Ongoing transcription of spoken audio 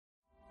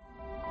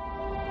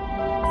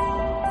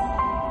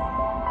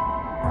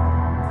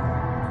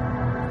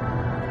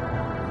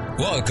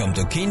Welcome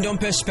to Kingdom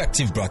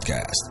Perspective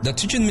Broadcast, the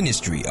teaching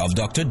ministry of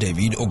Dr.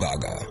 David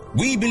Ogaga.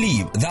 We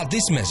believe that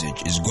this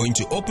message is going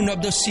to open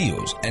up the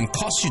seals and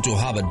cause you to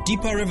have a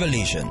deeper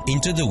revelation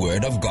into the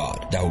Word of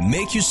God that will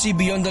make you see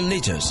beyond the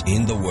letters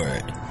in the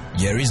Word.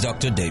 Here is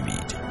Dr.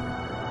 David.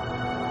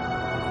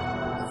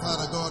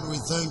 Father God, we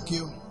thank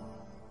you.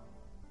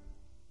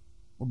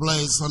 We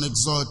bless and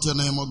exalt your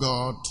name, O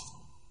God.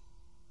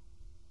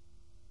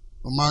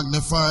 We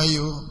magnify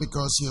you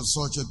because you're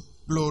such a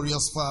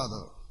glorious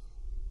Father.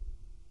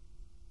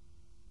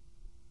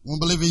 We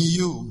believe in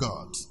you,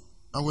 God,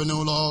 and we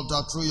know, Lord,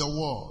 that through your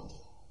word,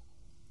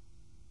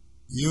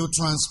 you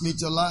transmit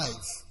your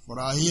life for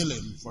our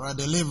healing, for our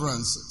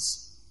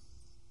deliverances.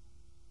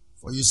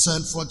 For you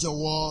sent forth your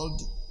word,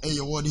 and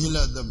your word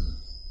healed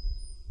them.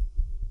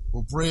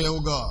 We pray, O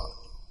God,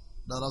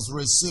 that as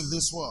we receive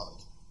this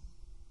word,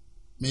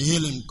 may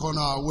healing come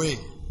our way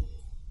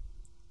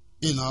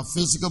in our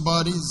physical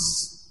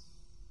bodies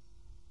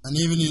and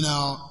even in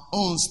our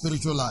own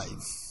spiritual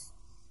life.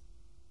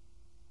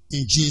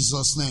 In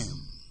Jesus' name,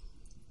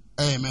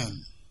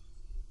 amen.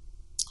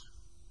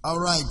 All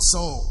right, so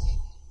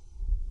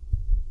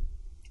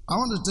I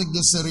want to take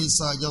this series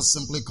I just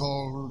simply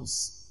called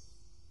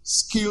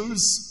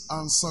Skills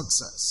and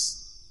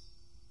Success.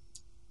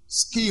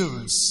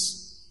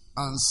 Skills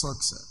and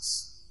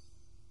Success.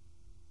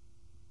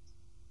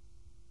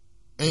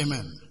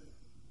 Amen.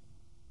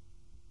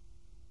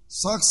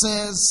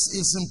 Success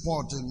is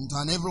important,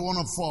 and every one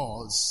of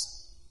us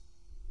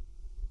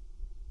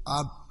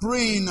are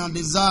praying and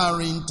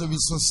desiring to be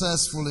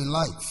successful in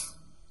life.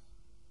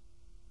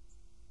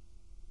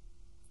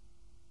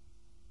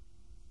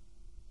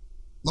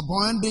 The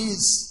point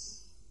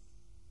is,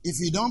 if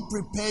you don't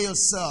prepare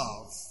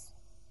yourself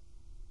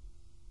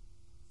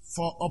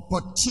for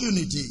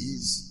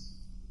opportunities,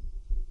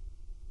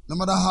 no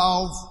matter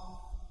how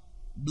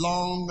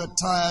long a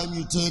time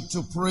you take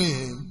to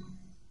pray,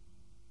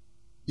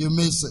 you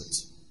miss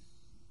it.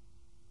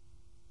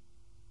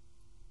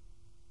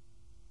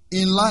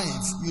 In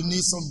life, you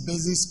need some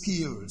basic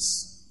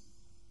skills.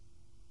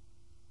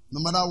 No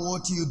matter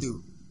what you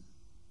do.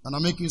 And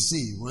I'll make you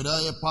see, whether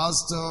you're a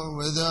pastor,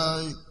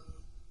 whether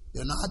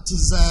you're an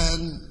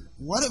artisan,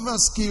 whatever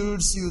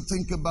skills you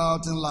think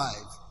about in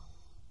life,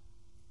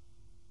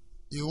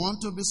 you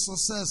want to be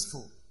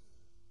successful,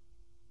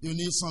 you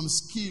need some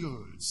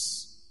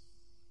skills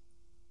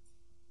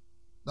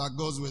that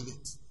goes with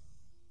it.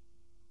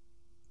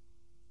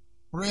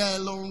 Prayer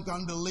alone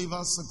can deliver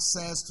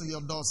success to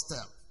your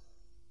doorstep.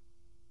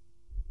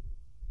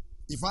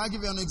 If I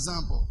give you an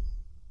example,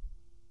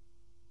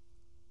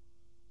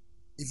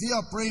 if you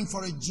are praying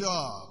for a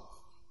job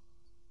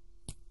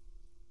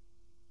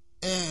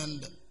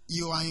and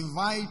you are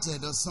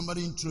invited or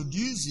somebody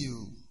introduces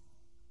you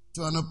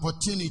to an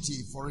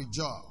opportunity for a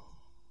job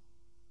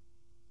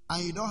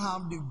and you don't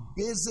have the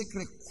basic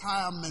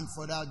requirement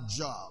for that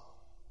job,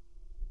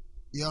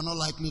 you are not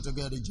likely to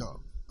get a job.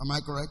 Am I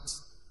correct?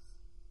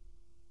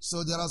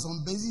 So there are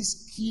some basic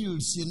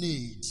skills you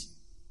need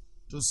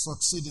to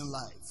succeed in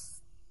life.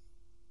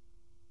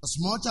 As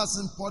much as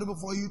it's important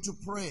for you to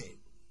pray,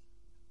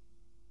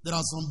 there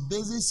are some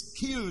basic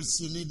skills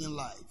you need in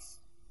life.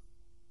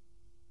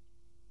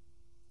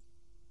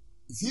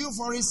 If you,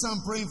 for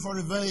instance, praying for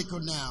a vehicle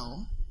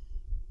now,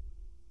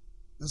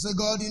 you say,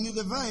 God, you need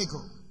a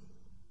vehicle.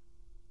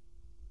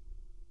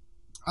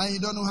 And you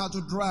don't know how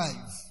to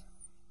drive.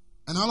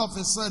 And all of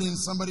a sudden,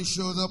 somebody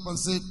shows up and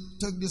says,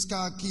 take this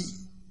car key.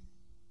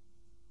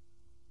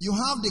 You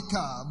have the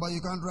car, but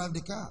you can't drive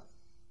the car.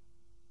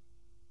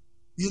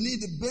 You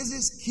need the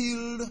basic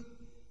skill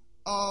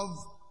of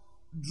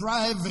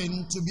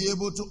driving to be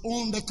able to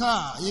own the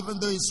car, even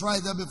though it's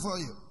right there before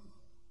you.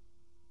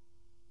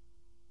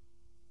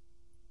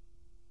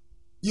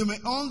 You may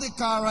own the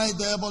car right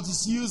there, but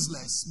it's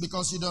useless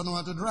because you don't know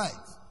how to drive.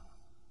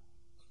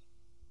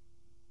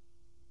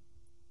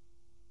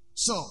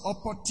 So,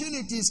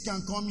 opportunities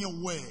can come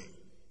your way.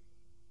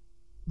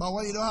 But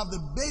when you don't have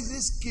the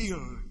basic skill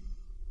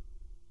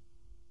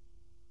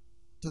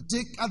to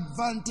take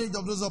advantage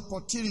of those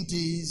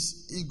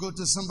opportunities, you go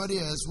to somebody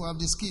else who have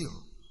the skill.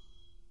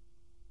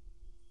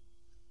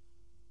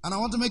 And I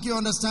want to make you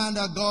understand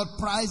that God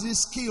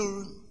prizes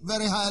skill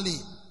very highly.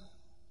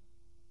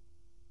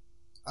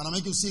 And I'll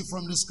make you see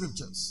from the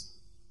scriptures.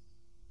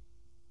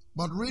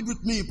 But read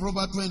with me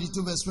Proverbs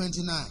 22 verse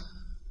 29.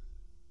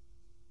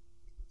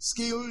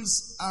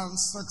 Skills and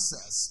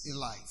success in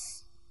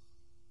life.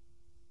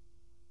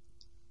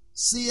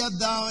 Seest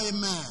thou a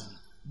man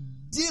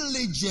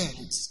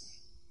diligent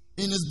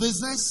in his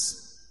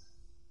business?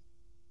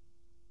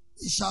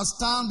 He shall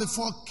stand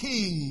before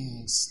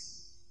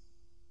kings.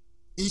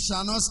 He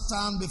shall not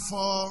stand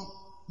before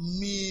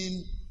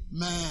mean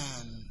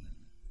men.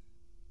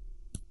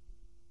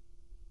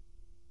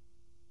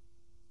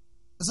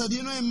 I said,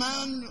 you know, a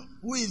man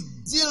who is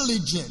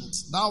diligent,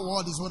 that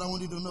word is what I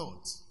want you to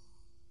note,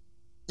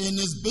 in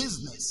his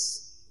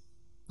business.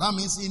 That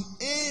means in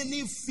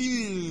any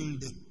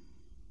field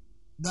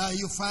that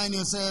you find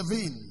yourself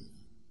in.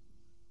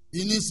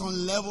 You need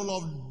some level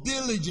of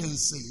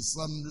diligence,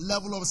 some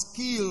level of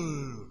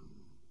skill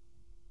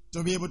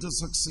to be able to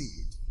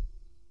succeed.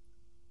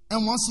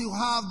 And once you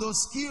have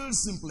those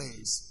skills in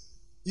place,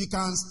 you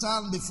can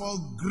stand before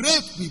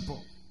great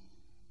people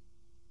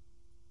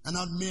and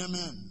not mere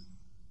men.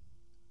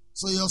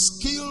 So your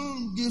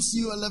skill gives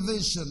you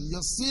elevation.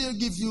 Your skill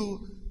gives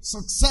you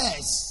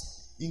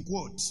success, in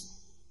quotes.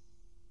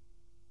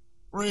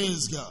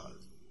 Praise God.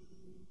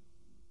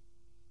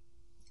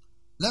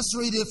 Let's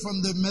read it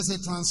from the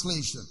Message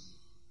translation.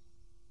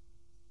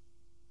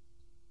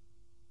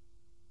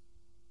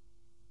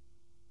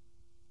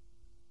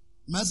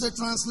 Message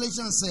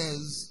translation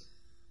says,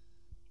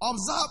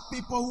 observe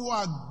people who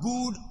are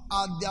good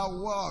at their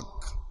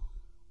work.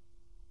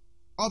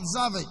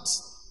 Observe it.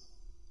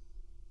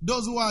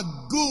 Those who are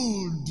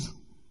good.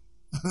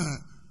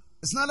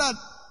 It's not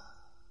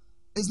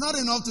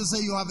enough to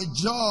say you have a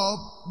job,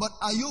 but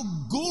are you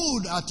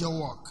good at your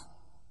work?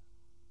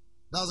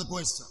 That's the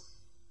question.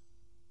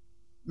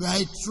 You are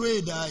a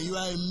trader, you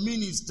are a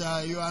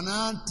minister, you are an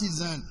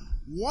artisan.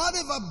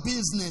 Whatever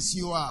business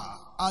you are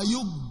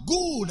you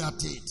good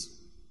at it?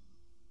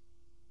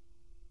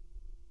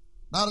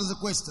 That is the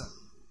question.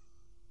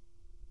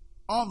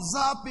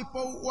 Observe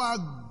people who are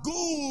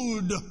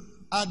good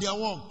at their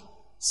work.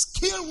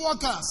 Skilled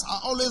workers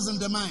are always in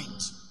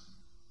demand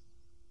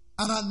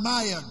and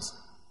admired.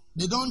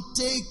 They don't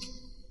take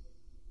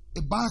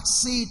a back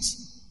seat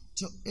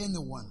to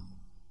anyone.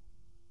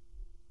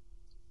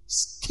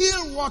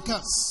 Skilled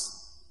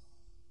workers,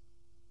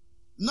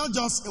 not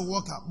just a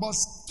worker, but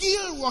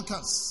skilled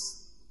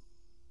workers.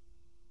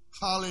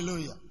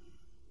 Hallelujah.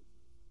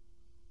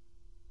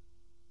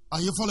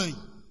 Are you following?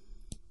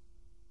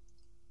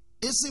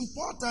 It's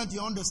important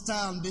you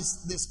understand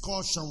this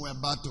discussion we're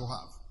about to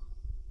have,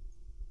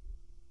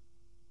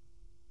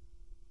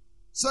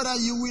 so that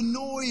you will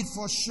know it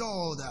for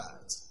sure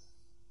that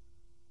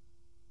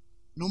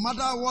no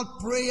matter what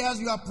prayers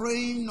you are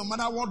praying, no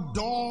matter what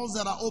doors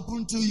that are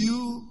open to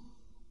you,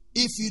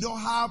 if you don't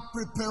have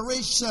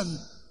preparation,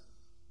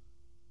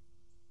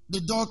 the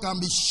door can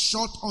be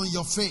shut on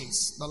your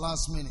face the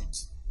last minute.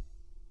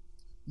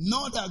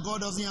 Not that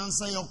God doesn't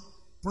answer your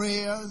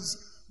prayers,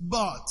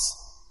 but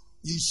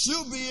you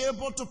should be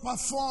able to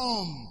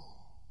perform.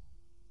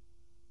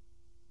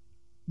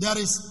 There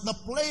is the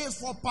place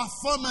for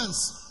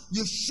performance.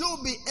 You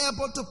should be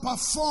able to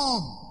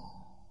perform.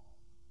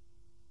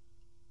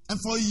 And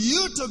for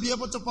you to be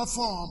able to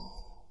perform,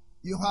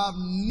 you have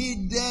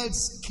needed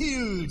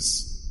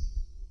skills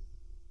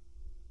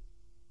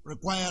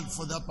required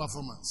for that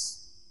performance.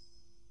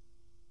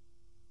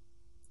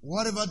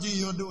 Whatever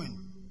you're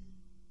doing.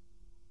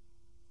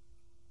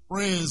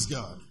 Praise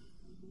God.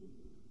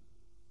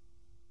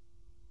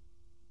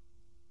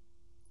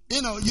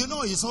 You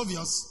know it's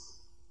obvious.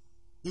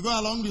 You go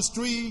along the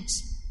street,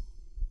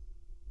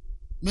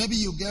 maybe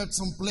you get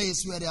some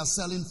place where they are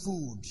selling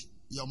food.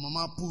 Your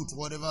mama put,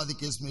 whatever the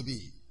case may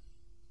be.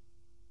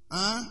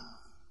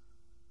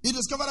 You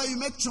discover that you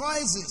make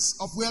choices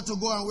of where to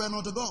go and where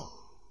not to go.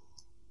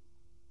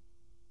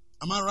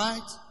 Am I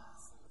right?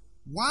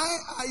 Why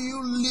are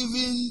you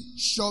leaving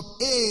shop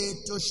A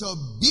to shop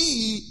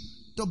B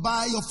to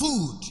buy your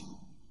food?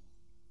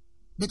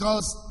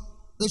 Because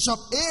the shop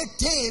A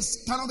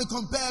taste cannot be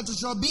compared to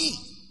shop B.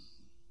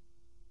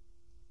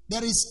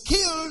 There is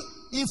skill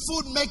in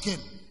food making.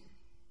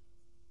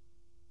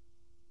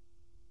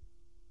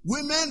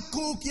 Women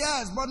cook,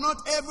 yes, but not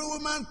every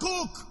woman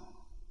cook.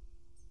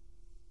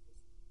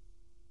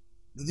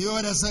 Did you hear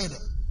what I said?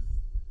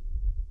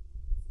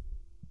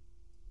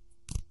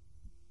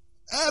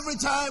 Every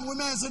time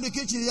women is in the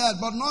kitchen, yes,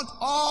 but not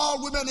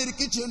all women in the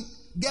kitchen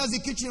get the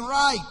kitchen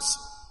right.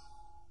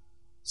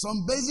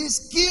 Some basic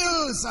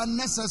skills are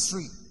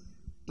necessary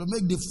to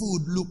make the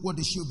food look what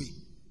it should be.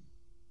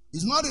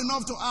 It's not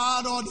enough to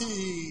add all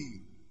the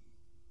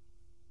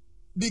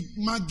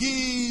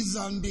Maggies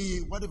and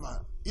the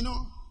whatever,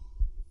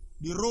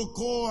 the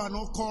Rocco and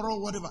Okoro,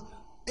 whatever.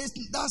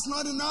 That's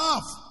not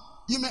enough.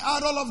 You may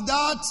add all of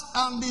that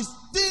and this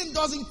thing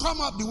doesn't come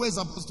up the way it's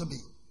supposed to be.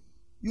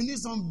 You need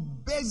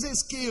some basic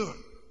skill,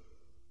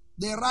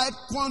 the right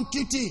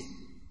quantity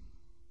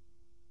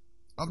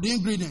of the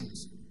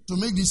ingredients to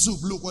make the soup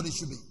look what it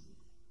should be.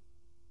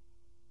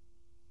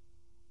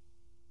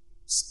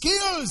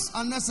 Skills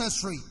are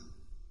necessary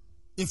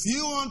if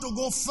you want to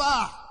go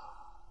far.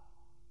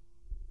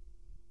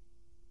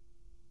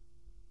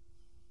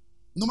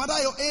 No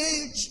matter your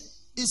age,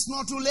 it's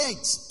not too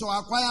late to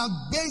acquire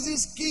basic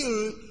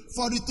skill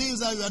for the things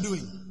that you are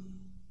doing,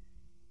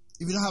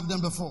 if you don't have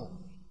them before.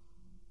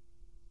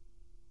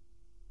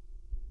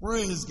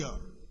 Praise God.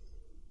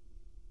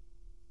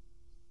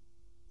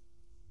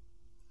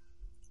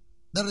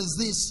 There is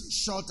this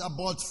short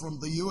abort from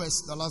the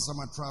US the last time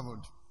I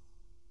traveled.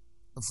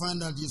 I find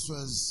that this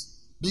was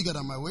bigger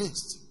than my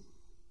waist.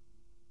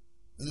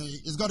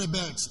 It's got a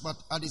belt,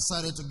 but I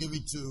decided to give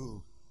it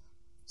to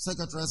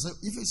secretary. I said,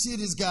 if you see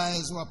these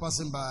guys who are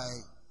passing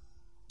by,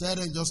 tell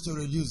them just to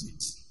reduce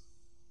it.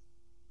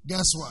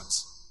 Guess what?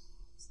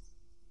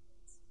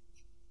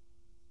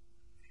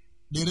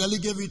 They really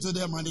gave it to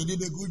them and they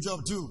did a good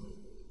job too.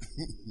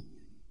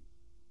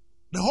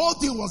 The whole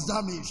thing was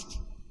damaged.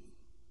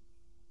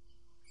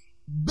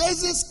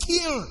 Basic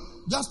skill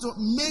just to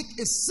make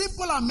a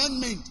simple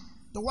amendment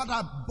to what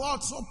I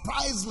bought so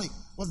prizely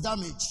was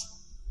damaged.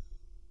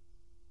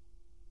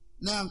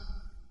 Now,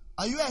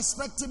 are you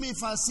expecting me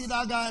if I see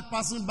that guy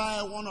passing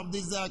by one of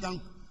these days,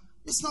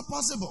 it's not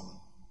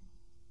possible.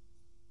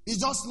 He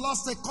just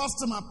lost a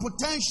customer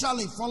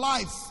potentially for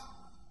life.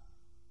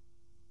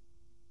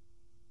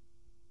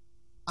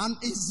 And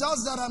it's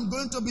just that I'm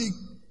going to be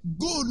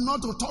good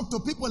not to talk to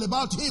people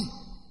about him.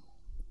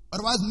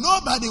 Otherwise,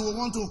 nobody will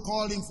want to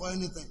call him for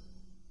anything.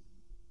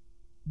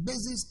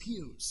 Basic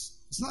skills.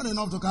 It's not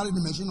enough to carry the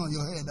machine on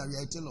your head that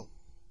you're a tailor.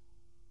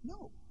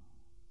 No.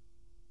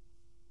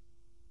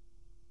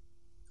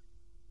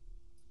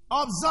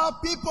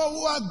 Observe people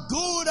who are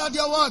good at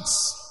their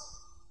works.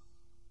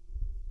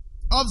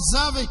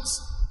 Observe it.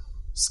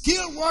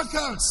 Skilled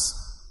workers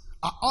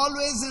are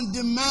always in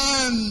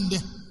demand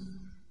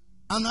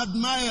and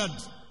admired.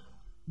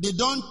 They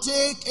don't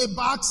take a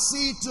back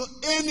seat to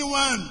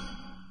anyone.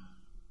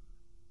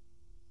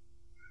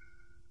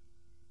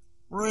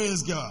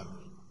 Praise God.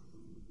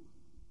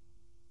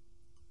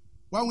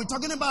 When we're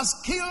talking about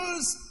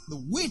skills, the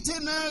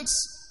wittiness,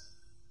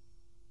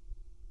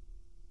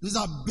 these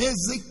are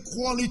basic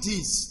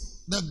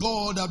qualities that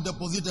God has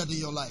deposited in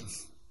your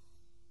life.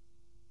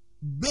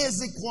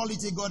 Basic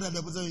quality God has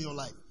deposited in your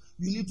life.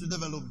 You need to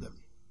develop them.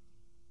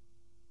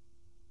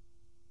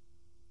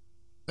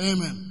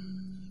 Amen.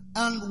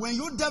 And when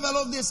you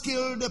develop this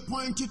skill, they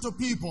point you to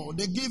people.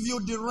 They give you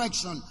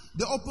direction.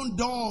 They open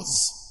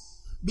doors.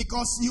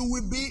 Because you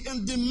will be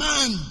in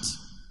demand.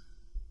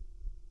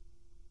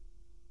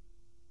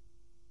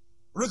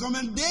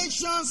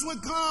 Recommendations will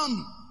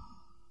come.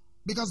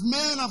 Because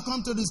men have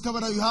come to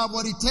discover that you have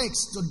what it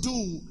takes to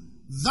do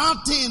that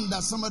thing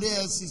that somebody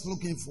else is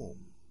looking for.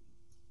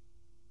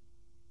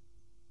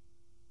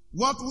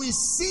 What we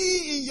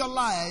see in your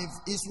life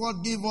is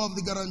what gives us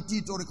the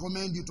guarantee to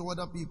recommend you to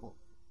other people.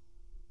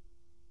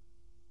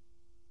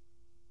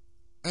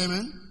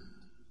 Amen.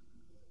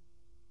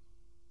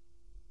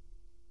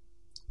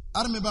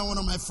 I remember one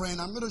of my friends,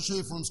 I'm going to show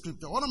you from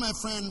scripture. One of my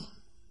friends,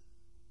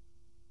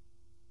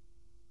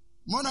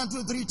 more than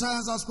 2-3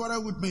 times has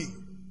quarreled with me.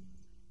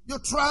 You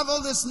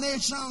travel these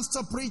nations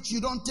to preach,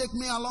 you don't take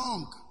me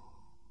along.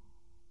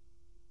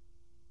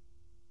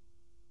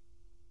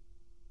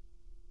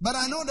 But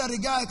I know that the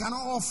guy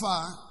cannot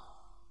offer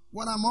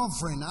what I'm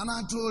offering. And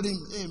I told him,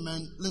 hey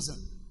man, listen.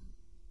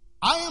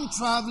 I am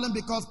traveling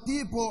because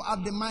people are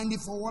demanding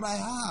for what I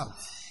have.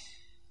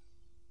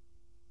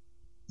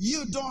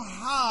 You don't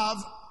have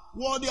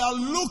what they are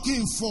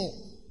looking for.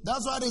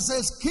 That's why they say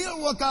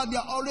skilled workers, they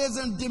are always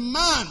in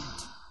demand.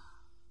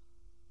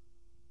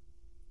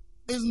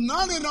 It's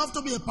not enough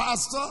to be a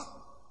pastor.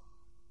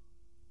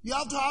 You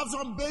have to have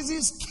some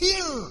basic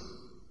skill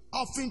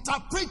of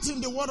interpreting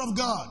the word of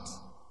God.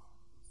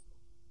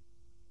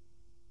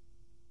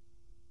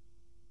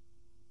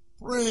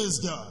 Praise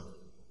God.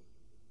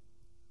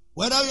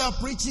 Whether you are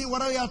preaching,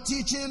 whether you are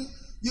teaching,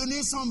 you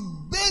need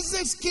some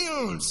basic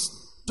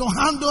skills to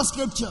handle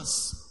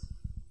scriptures.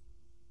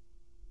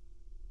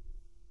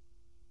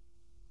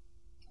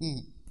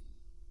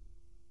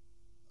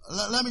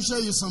 Let me show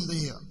you something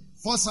here.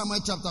 1 Samuel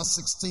chapter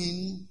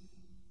 16,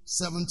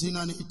 17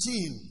 and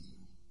 18.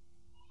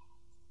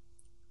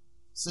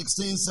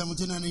 16,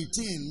 17 and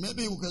 18.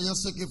 Maybe we can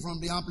just take it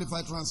from the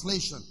Amplified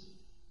Translation.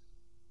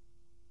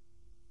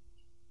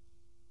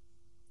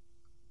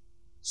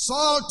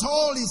 Saul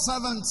told his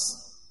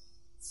servants,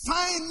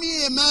 find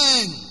me a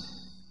man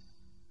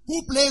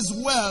who plays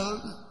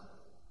well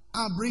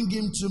and bring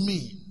him to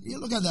me. You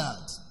look at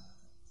that.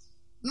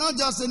 Not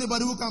just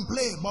anybody who can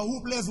play, but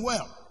who plays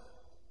well.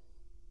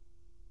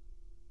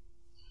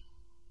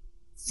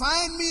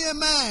 Find me a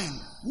man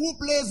who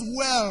plays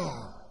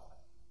well.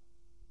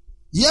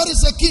 Here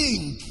is a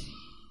king.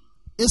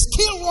 A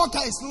skilled worker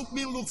is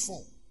being looked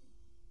for.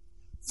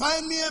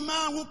 Find me a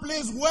man who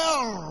plays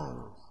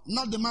well,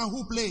 not the man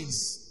who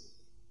plays.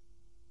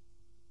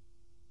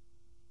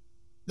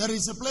 There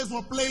is a place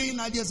for playing,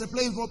 and there is a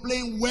place for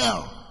playing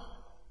well.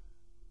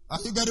 Are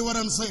you getting what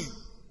I'm saying?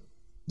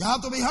 There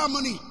have to be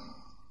harmony,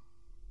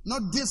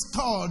 not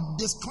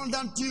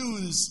discordant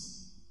tunes.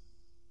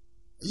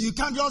 You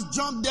can't just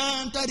jump there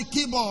and play the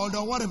keyboard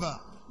or whatever.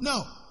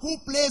 No, who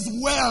plays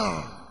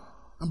well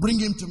and bring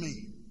him to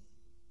me.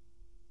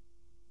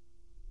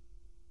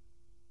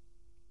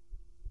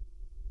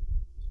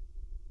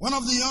 One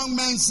of the young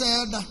men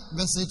said,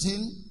 verse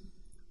 18,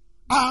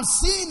 I have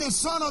seen a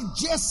son of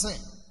Jesse,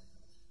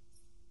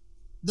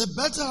 the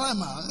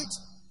Bethlehemite,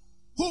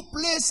 who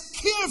plays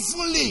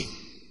carefully.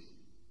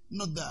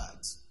 Not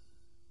that.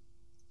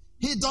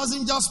 He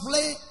doesn't just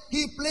play,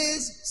 he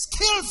plays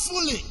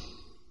skillfully.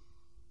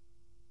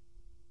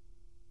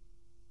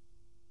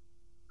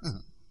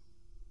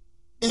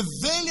 A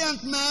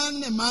valiant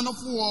man, a man of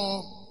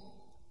war,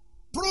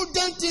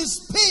 prudent in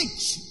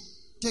speech.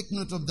 Take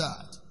note of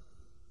that.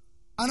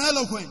 An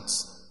eloquent,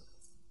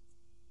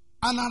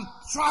 an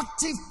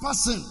attractive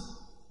person.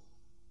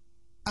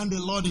 and the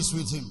Lord is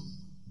with him.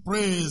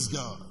 Praise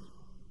God.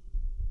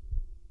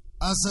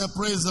 I say,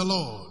 praise the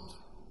Lord.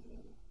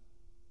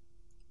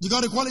 You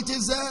got the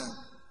qualities there?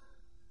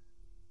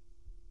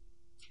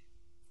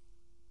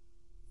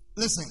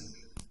 Listen,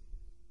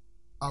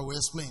 I will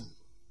explain.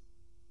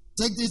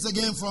 Take this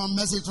again from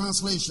Message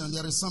Translation.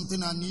 There is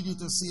something I need you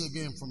to see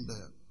again from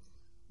there.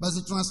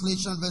 Message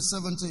Translation, verse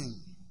 17.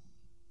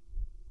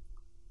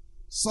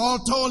 Saul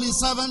told his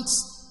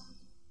servants,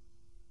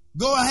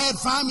 go ahead,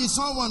 find me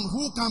someone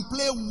who can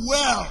play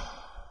well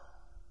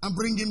and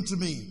bring him to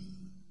me.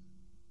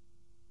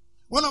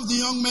 One of the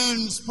young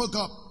men spoke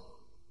up.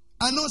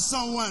 I know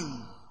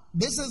someone.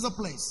 This is the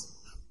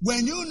place.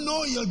 When you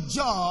know your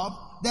job,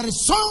 there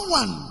is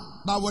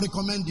someone that will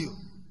recommend you.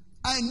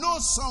 I know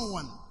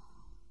someone.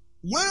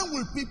 When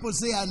will people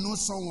say, I know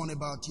someone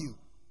about you?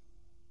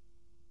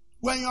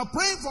 When you're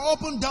praying for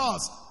open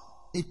doors,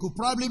 it could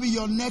probably be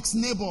your next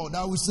neighbor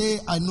that will say,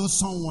 I know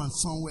someone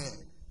somewhere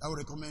that will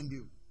recommend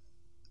you.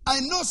 I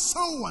know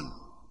someone.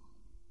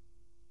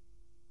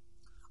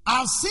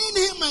 I've seen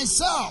him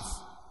myself.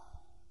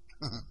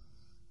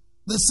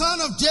 The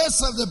son of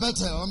Joseph the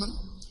Bethlehemite,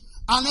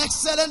 an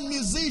excellent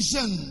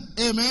musician.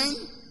 Amen.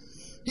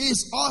 He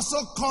is also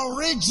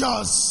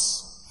courageous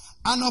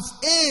and of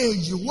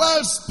age,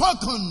 well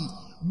spoken,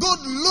 good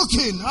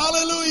looking.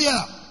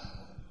 Hallelujah.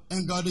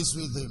 And God is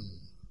with him.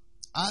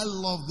 I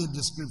love the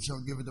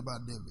description given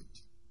about David.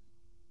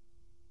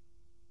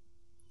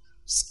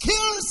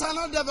 Skills are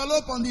not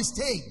developed on the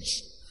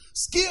stage.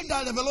 Skills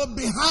are developed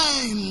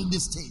behind the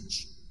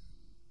stage.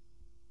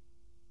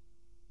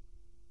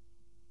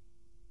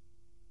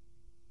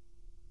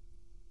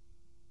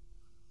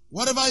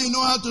 Whatever you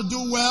know how to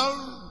do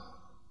well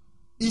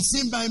is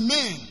seen by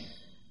men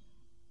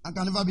and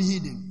can never be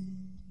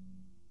hidden.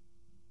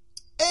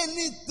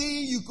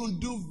 Anything you can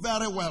do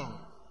very well,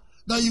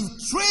 that you've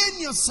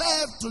trained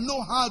yourself to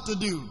know how to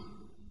do,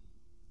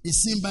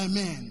 is seen by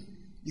men.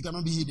 You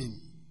cannot be hidden.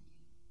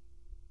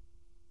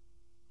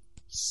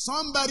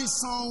 Somebody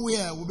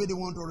somewhere will be the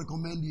one to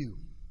recommend you.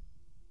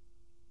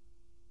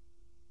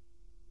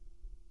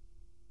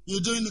 You're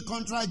doing the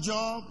contract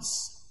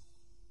jobs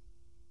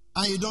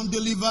and you don't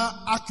deliver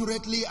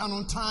accurately and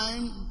on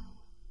time.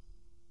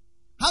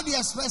 How do you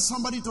expect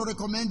somebody to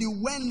recommend you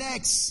when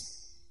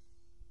next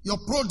your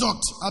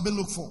product have been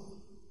looked for?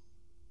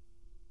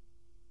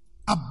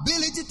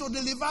 Ability to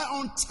deliver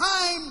on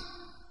time,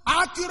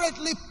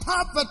 accurately,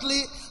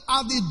 perfectly,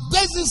 are the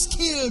basic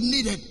skill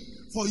needed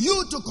for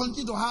you to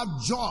continue to have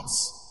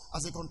jobs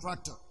as a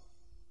contractor.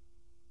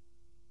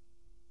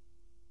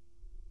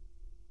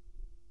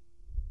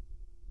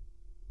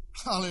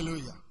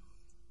 Hallelujah.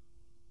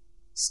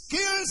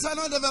 Skills are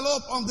not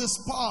developed on the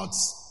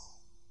sports.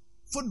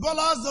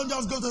 Footballers don't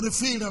just go to the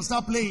field and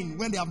start playing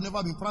when they have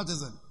never been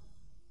practicing.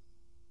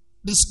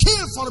 The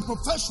skill for a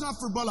professional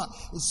footballer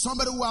is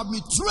somebody who have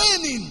been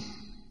training.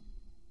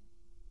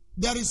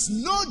 There is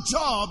no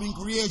job in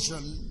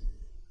creation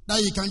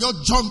that you can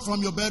just jump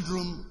from your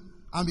bedroom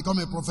and become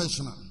a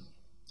professional.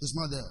 It's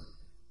not there.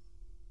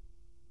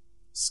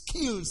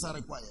 Skills are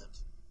required.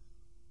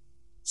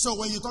 So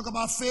when you talk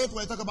about faith,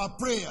 when you talk about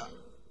prayer,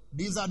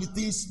 these are the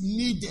things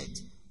needed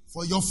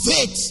for your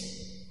faith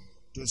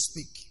to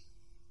speak,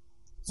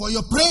 for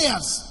your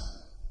prayers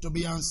to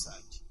be answered.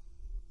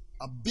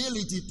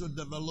 Ability to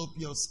develop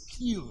your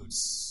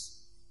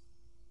skills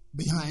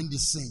behind the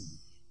scene.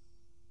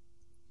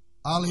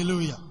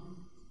 Hallelujah.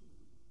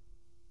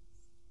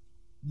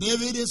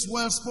 David is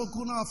well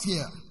spoken of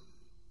here.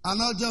 And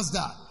not just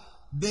that,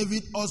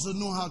 David also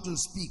knows how to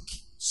speak.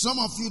 Some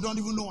of you don't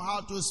even know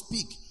how to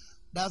speak.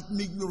 That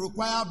you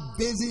require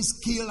basic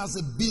skill as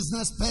a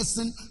business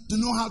person to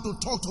know how to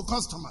talk to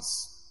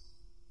customers.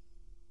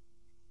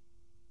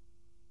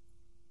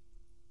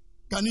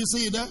 Can you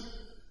see it there?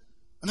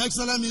 An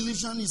excellent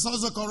musician, he's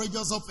also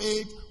courageous of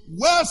age,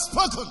 well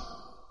spoken,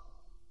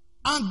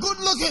 and good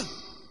looking.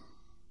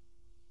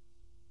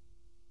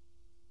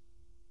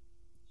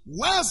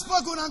 Well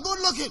spoken and good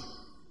looking.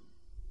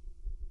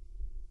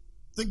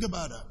 Think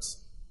about that.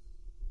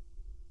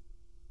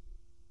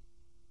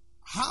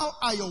 How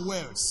are your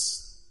words?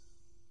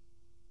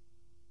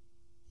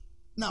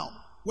 Now,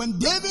 when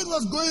David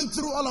was going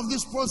through all of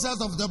this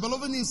process of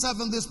developing himself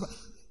in this,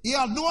 he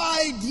had no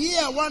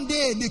idea one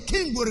day the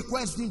king will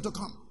request him to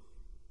come.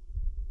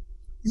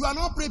 You are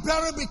not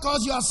preparing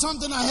because you have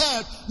something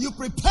ahead. You're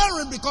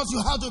preparing because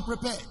you have to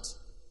prepare it.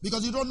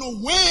 Because you don't know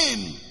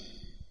when.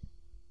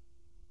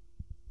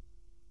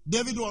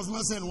 David was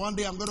not saying, one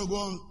day I'm going to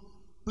go and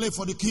play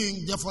for the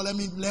king, therefore let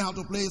me learn how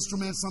to play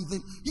instruments,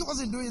 something. He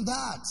wasn't doing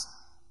that.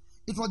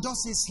 It was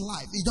just his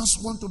life. He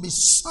just wanted to be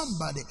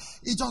somebody.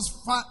 He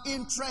just found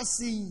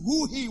interest in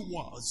who he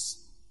was.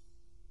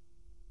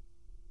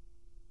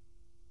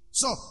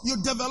 So you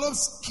develop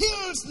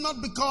skills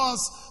not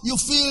because you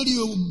feel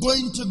you're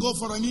going to go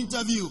for an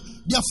interview.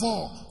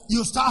 Therefore,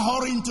 you start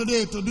hurrying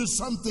today to do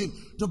something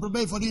to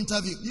prepare for the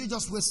interview. You're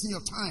just wasting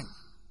your time.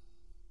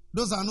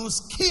 Those are no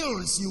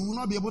skills you will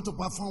not be able to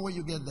perform when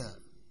you get there.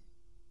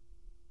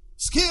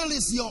 Skill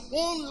is your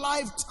own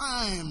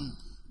lifetime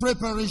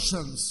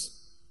preparations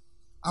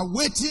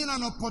awaiting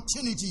an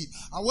opportunity,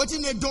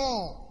 awaiting a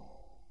door,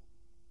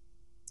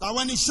 that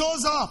when it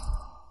shows up,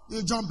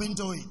 you jump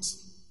into it.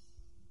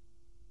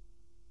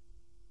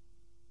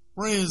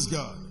 Praise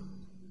God.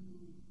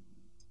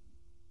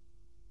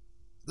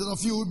 Those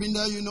of you who've been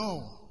there, you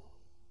know.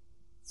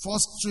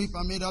 First trip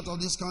I made out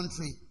of this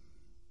country.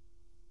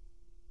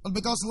 But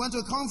because we went to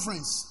a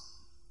conference,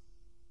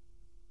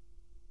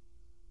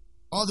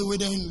 all the way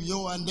there in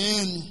Rio, and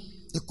then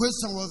the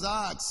question was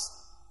asked,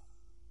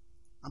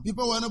 and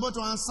people were unable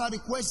to answer the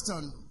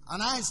question,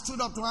 and I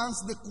stood up to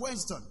answer the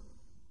question,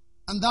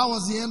 and that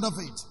was the end of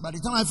it. By the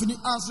time I finished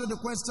answering the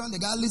question, the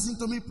guy listened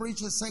to me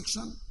preach a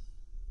section.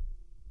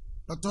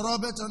 Dr.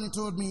 Robert, and he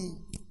told me,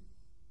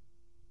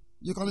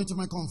 "You're coming to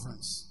my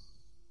conference."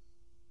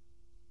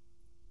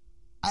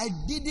 I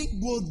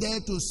didn't go there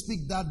to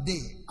speak that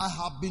day. I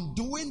have been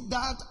doing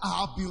that.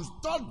 I have been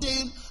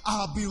studying.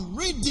 I have been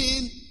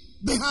reading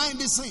behind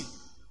the scene.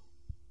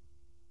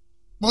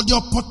 But the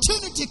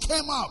opportunity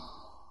came up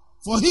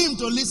for him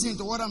to listen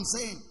to what I'm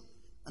saying.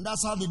 And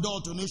that's how the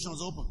door to nations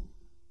open.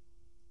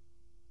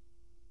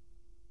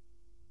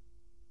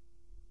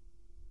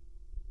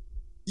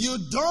 You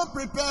don't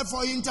prepare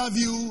for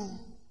interview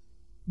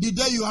the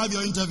day you have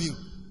your interview.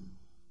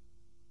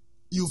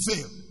 You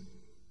fail.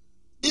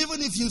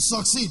 Even if you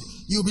succeed,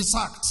 you'll be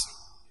sacked.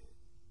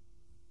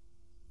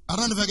 I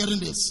don't know if you're getting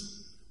this.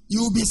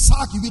 You'll be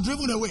sacked, you'll be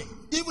driven away.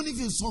 Even if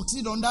you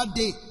succeed on that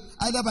day,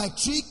 either by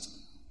trick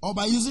or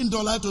by using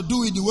dollar to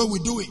do it the way we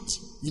do it.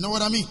 You know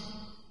what I mean?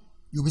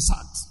 You'll be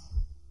sacked.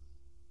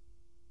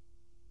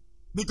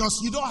 Because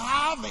you don't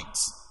have it.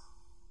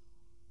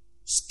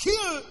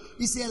 Skill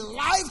is a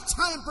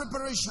lifetime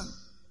preparation.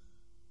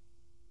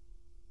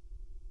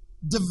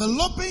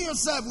 Developing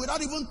yourself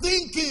without even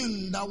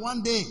thinking that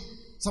one day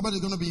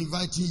somebody's going to be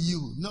inviting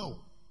you. No.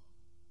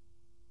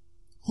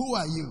 Who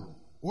are you?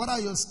 What are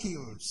your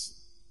skills?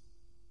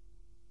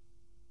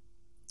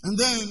 And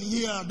then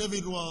here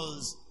David it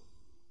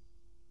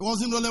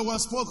wasn't really well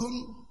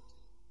spoken.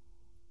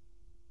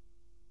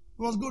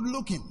 He was good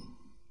looking.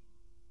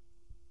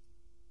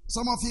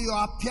 Some of you,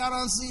 your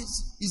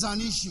appearances is an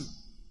issue.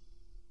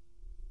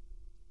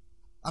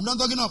 I'm not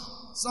talking of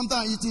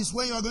sometimes it is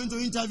when you are going to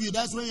interview,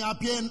 that's when you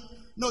appear.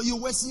 No,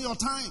 you're wasting your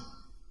time.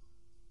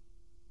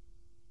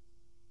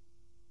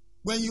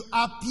 When you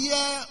appear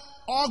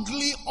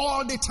ugly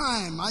all the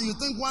time and you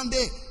think one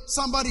day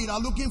somebody that are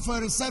looking for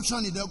a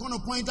receptionist, they're going to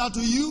point out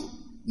to you.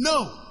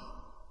 No.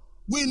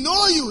 We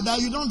know you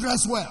that you don't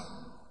dress well.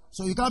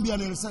 So you can't be a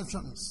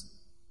receptionist.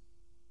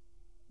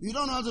 You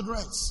don't know how to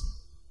dress.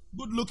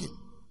 Good looking.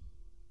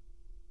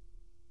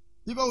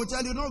 People will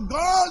tell you, no,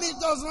 God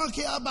does not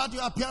care about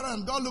your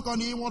appearance. God look on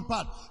the inward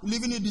part. You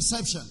live in a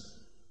deception.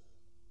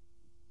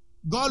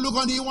 God look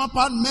on the inward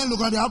part, men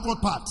look on the outward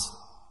part.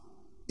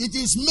 It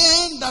is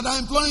men that are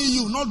employing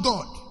you, not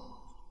God.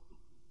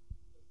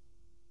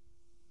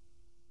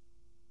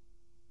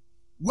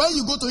 When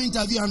you go to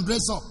interview and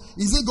dress up,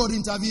 is it God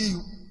interviewing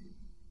you?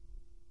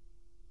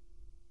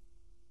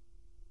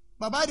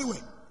 But by the way,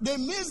 they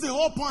missed the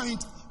whole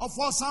point of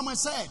what Samuel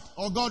said,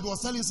 or God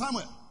was telling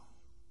Samuel.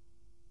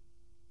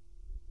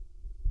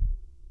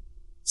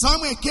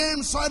 Samuel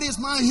came, saw this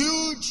man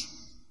huge,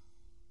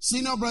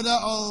 senior brother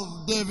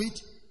of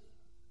David,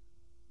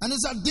 and he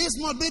said, "This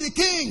must be the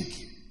king."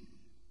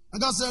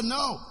 And God said,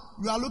 "No,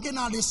 you are looking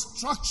at the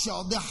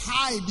structure, the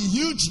height, the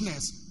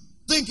hugeness,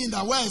 thinking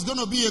that, well, it's going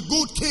to be a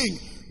good king.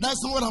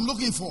 That's not what I'm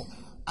looking for.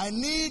 I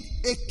need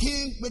a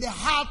king with the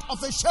heart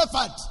of a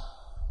shepherd."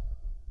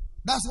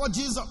 That's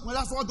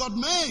what God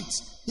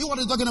meant. He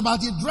wasn't talking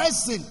about it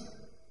dressing.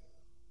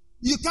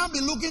 You can't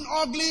be looking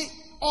ugly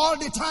all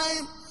the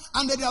time,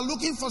 and then they are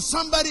looking for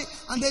somebody,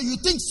 and then you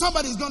think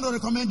somebody is going to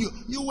recommend you.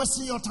 You're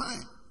wasting your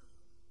time.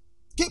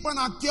 Keep on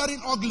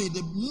appearing ugly.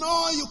 The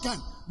more you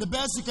can, the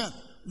best you can.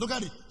 Look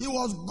at it. He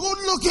was good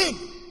looking.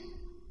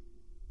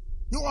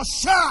 He was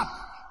sharp.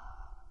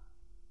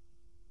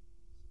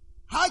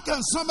 How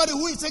can somebody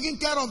who is taking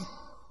care of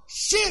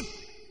sheep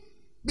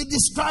be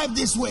described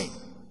this way?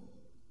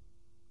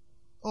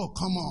 Oh,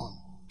 come on.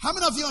 How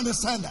many of you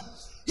understand that?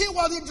 He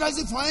wasn't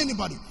dressing for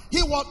anybody.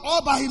 He was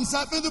all by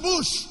himself in the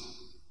bush.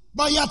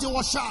 But yet he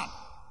was sharp.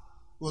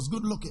 He was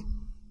good looking.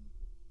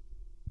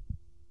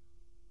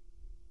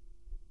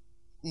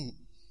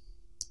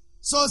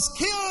 So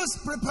skills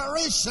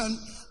preparation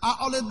are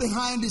always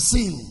behind the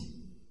scene.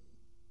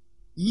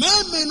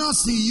 Men may not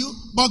see you,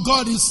 but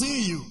God is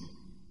seeing you.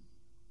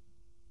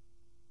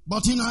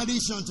 But in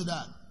addition to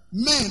that,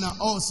 men are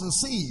also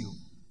seeing you.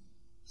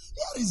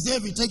 Here is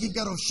David taking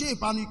care of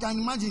sheep, and you can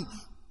imagine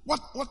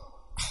what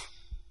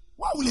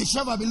will a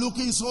shepherd be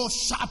looking so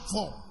sharp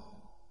for?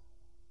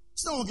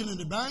 He's not working in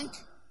the bank.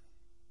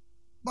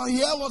 But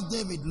here was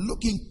David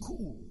looking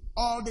cool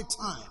all the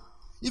time,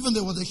 even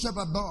though he was a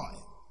shepherd boy.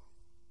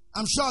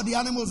 I'm sure the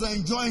animals were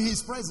enjoying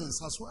his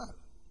presence as well.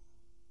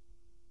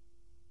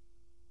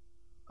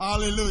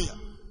 Hallelujah.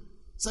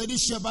 So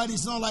this shepherd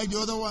is not like the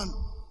other one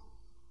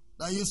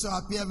that used to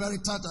appear very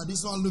tattered.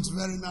 This one looks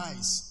very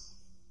nice.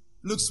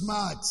 Looks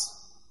smart.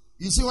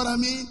 You see what I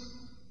mean?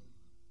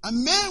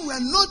 And men were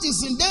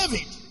noticing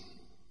David.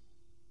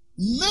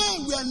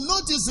 Men were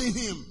noticing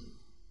him.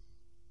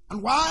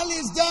 And while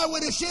he's there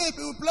with the sheep,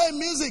 he will play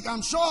music.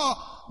 I'm sure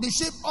the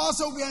sheep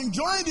also were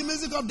enjoying the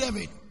music of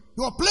David.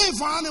 He was playing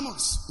for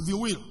animals, if you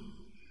will.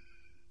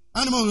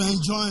 Animals were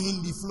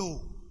enjoying the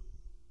flow.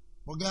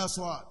 But guess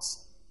what?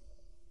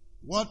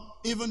 What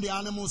even the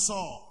animals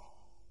saw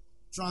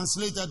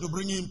translated to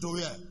bring him to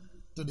where?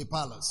 To the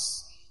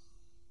palace.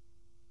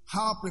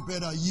 How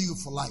prepared are you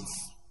for life?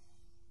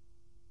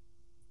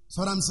 That's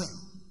what I'm saying.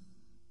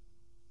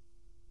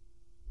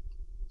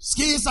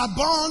 Skills are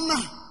born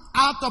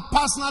out of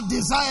personal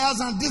desires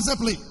and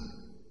discipline.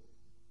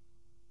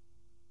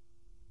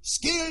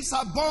 Skills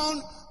are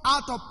born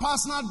out of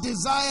personal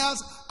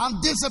desires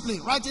and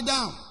discipline. Write it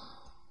down.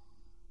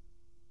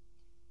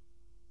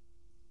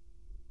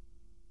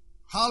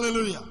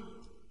 Hallelujah.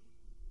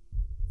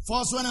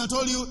 First, when I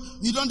told you,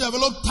 you don't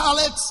develop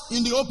talents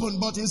in the open,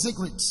 but in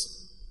secrets.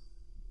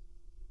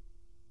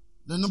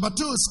 Then number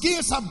two,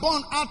 skills are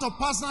born out of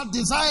personal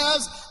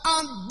desires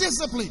and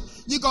discipline.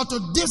 You got to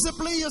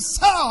discipline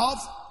yourself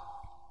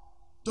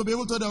to be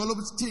able to develop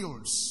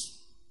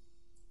skills.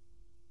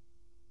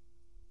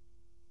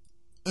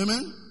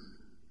 Amen?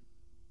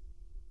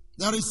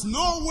 There is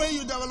no way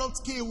you develop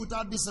skill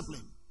without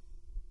discipline.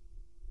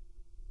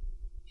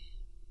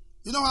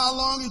 You know how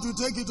long it will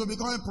take you to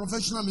become a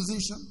professional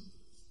musician?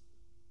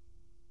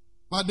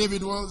 But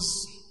David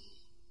was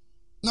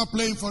not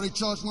playing for a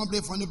church, not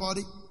playing for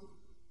anybody,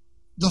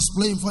 just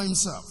playing for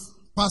himself.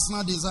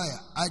 Personal desire.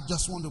 I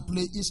just want to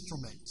play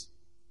instrument.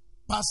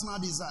 Personal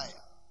desire.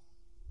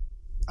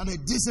 And the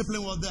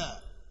discipline was there.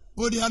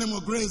 Put the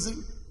animal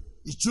grazing.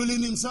 He's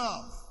drilling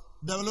himself.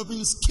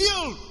 Developing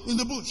skill in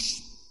the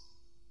bush.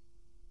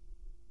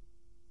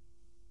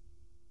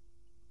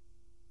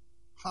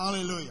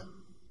 Hallelujah.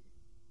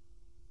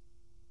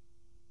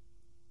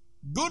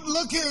 Good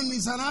looking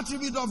is an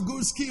attribute of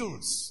good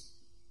skills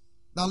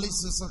that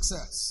leads to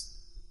success.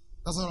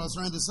 That's what I was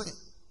trying to say.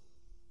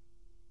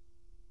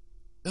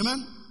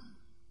 Amen?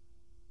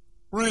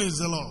 Praise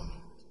the Lord.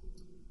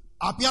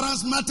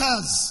 Appearance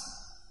matters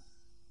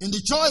in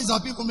the choice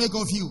that people make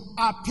of you.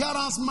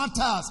 Appearance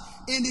matters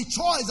in the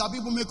choice that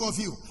people make of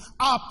you.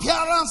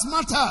 Appearance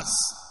matters.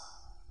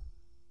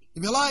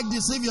 If you like,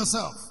 deceive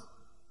yourself.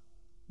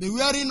 Be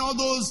wearing all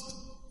those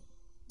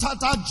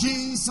tattered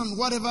jeans and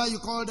whatever you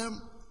call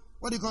them.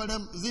 What do you call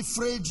them? Is it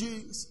frayed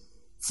jeans?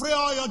 Fray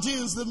all your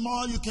jeans the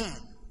more you can.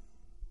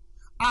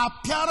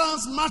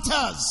 Appearance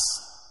matters.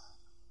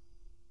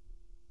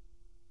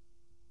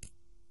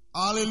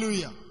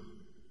 Hallelujah.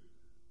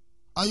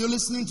 Are you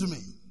listening to me?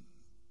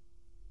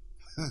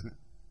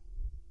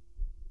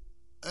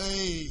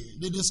 Hey,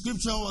 the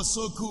description was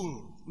so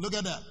cool. Look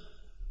at that.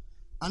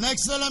 An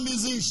excellent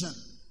musician.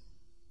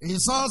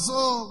 He's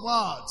also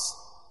what?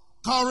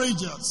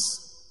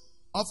 Courageous.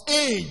 Of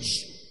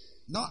age.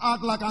 Don't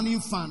act like an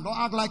infant. Don't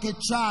act like a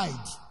child.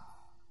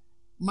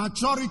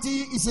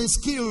 Maturity is a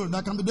skill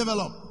that can be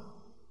developed.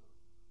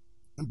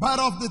 And part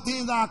of the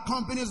thing that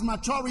accompanies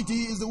maturity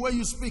is the way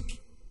you speak.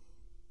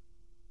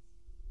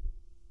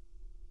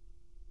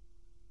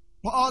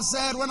 Paul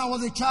said, when I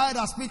was a child,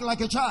 I speak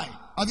like a child.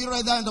 Have you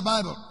read that in the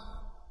Bible?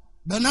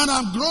 But now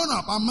I'm grown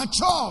up, I'm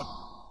matured.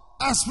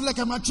 I speak like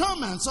a mature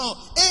man. So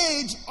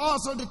age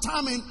also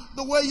determines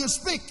the way you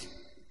speak.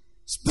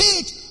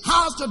 Speech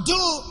has to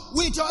do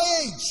with your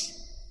age.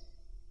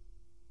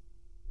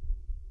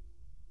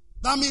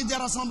 That means there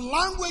are some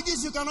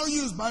languages you cannot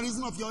use by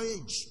reason of your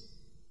age.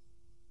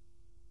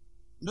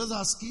 Those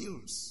are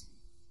skills.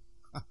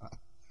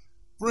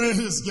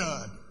 Praise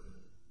God.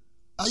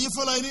 Are you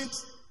following it?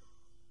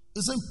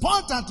 It's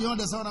important you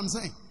understand what I'm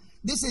saying.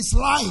 This is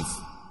life.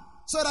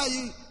 So that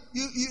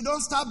you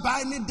don't start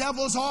buying the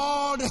devils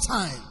all the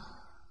time.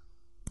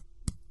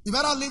 You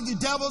better leave the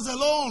devils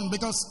alone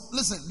because,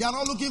 listen, they are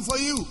not looking for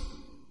you.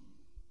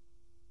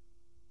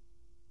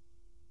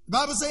 The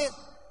Bible says,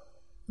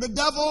 the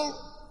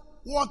devil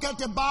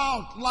walketh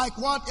about like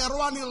what? A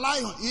roaring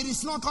lion. It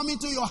is not coming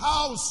to your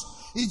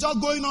house. He's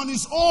just going on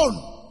his own.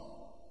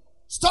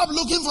 Stop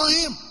looking for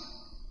him.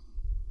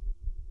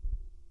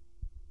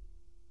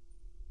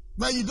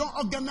 When you don't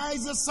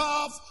organize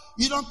yourself,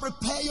 you don't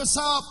prepare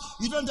yourself,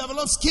 you don't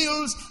develop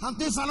skills, and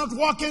things are not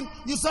working,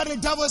 you say the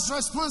devil is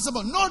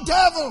responsible. No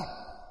devil.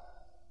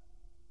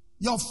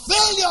 You're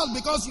failure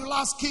because you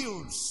lack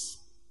skills.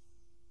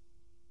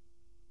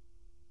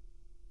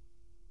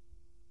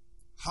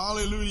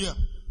 Hallelujah.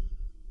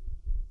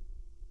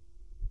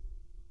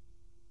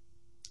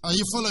 Are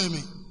you following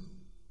me?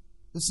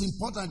 It's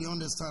important you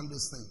understand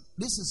this thing.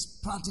 This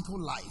is practical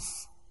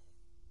life.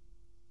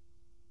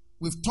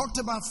 We've talked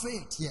about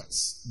faith,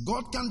 yes.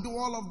 God can do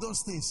all of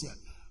those things here.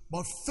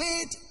 But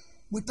faith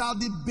without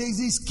the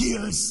basic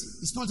skills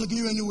is not taking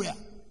you anywhere.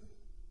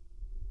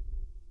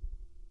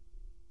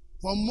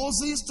 For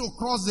Moses to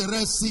cross the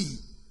Red Sea,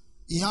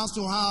 he has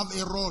to have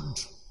a rod.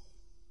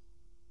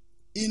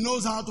 He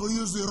knows how to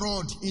use the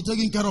rod in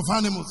taking care of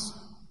animals.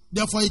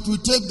 Therefore, it will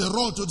take the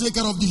rod to take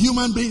care of the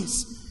human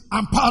beings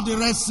and part the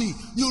Red Sea.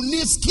 You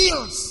need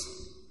skills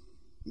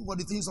for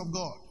the things of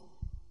God.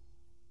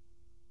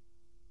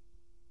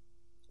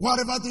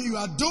 Whatever thing you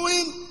are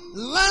doing,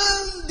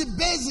 learn the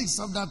basics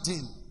of that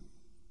thing.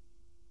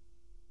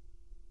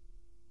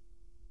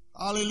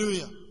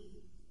 Hallelujah.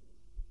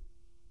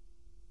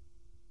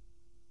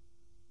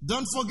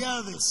 Don't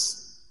forget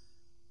this.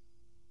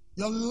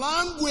 Your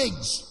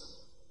language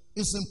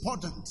is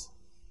important.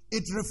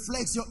 It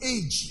reflects your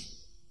age.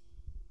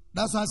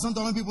 That's why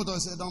sometimes when people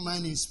say, don't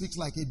mind, he speaks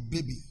like a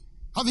baby.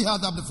 Have you heard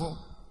that before?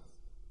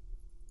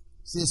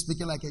 Say,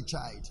 speaking like a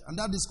child. And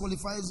that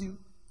disqualifies you.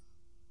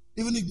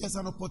 Even if there's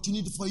an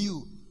opportunity for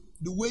you,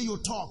 the way you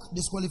talk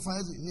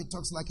disqualifies you. He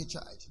talks like a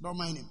child. Don't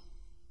mind him.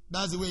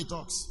 That's the way he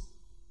talks.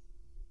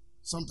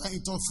 Sometimes he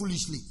talks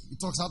foolishly. He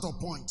talks out of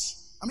point.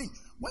 I mean,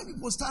 when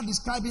people start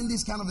describing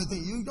this kind of a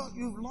thing,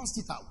 you've lost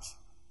it out.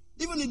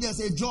 Even if there's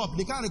a job,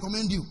 they can't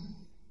recommend you.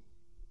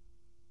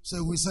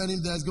 So we send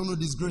him there, it's going to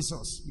disgrace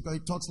us because he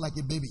talks like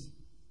a baby.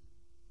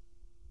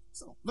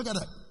 So look at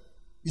that.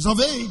 He's of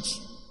age,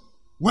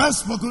 well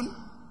spoken,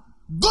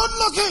 good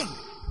looking.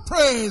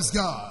 Praise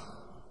God.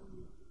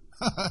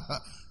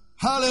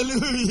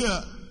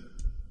 Hallelujah.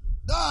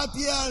 That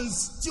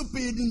appears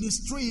stupid in the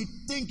street,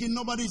 thinking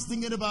nobody's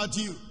thinking about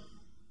you.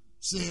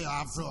 Say,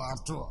 after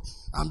all,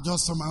 I'm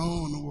just on my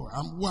own.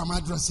 Who am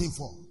I dressing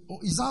for? Oh,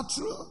 is that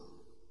true?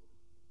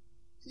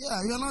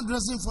 Yeah, you're not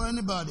dressing for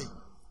anybody.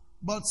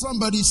 But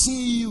somebody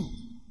seeing you.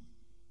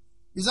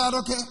 Is that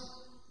okay?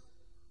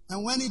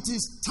 And when it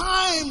is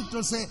time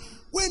to say,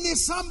 we need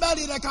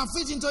somebody that can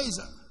fit into it,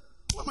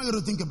 what am I going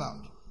to think about?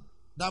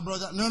 That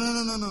brother, no.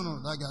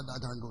 That guy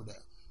that can't go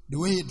there. The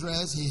way he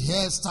dressed, his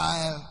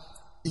hairstyle,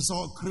 it's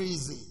all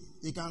crazy.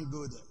 He can't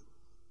go there.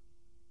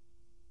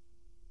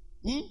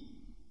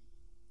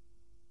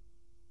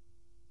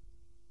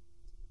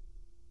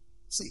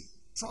 See,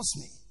 trust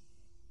me.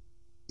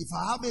 If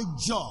I have a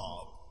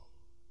job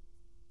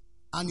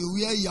and you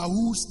wear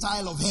Yahoo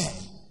style of hair,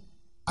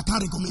 I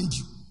can't recommend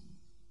you.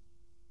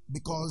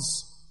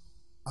 Because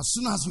as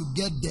soon as you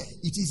get there,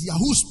 it is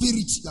Yahoo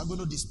spirit you are going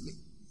to display.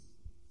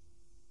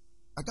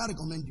 I can't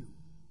recommend you.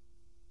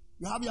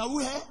 You have Yahoo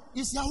hair,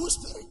 it's Yahoo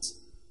spirit.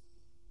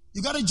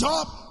 You got a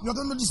job, you're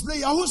going to display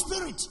Yahoo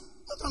spirit.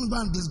 You can't go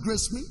and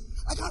disgrace me.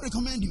 I can't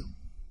recommend you.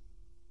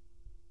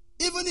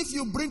 Even if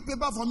you bring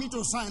paper for me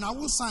to sign, I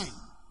will sign.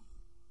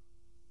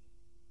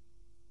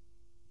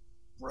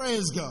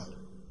 Praise God.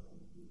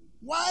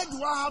 Why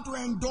do I have to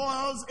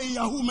endorse a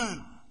Yahoo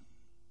man?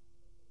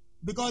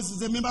 Because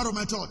he's a member of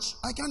my church.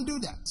 I can't do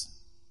that.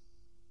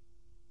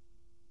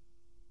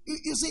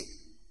 You see,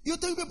 you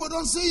think people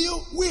don't see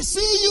you? We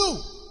see you.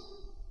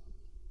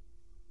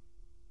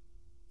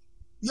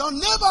 Your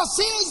neighbor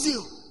sees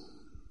you.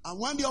 And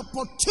when the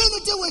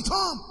opportunity will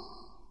come,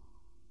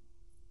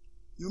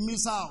 you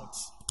miss out.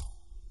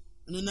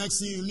 And the next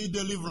thing you need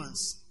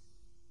deliverance.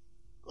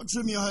 Go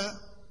trim your hair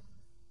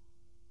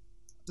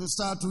to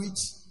start with.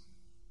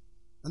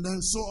 And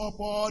then sew up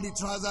all the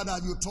trousers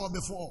that you tore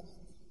before.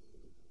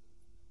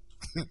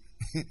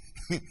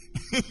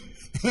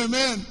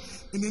 Amen.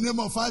 In the name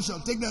of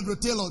fashion, take them to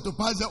tailor to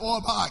pass them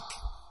all back.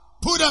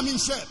 Put them in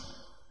shape.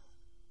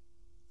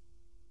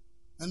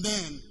 And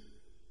then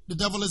the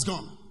devil is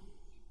gone.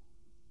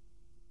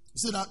 You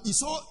see that it's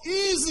so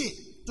easy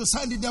to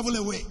send the devil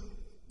away.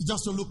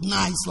 Just to look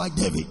nice like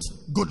David.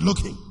 Good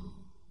looking.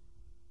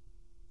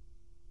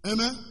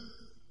 Amen.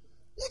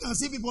 You can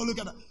see people look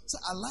at that. Say,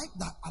 I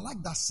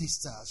like that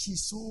sister.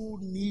 She's so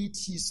neat.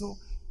 She's so.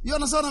 You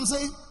understand what I'm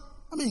saying?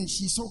 I mean,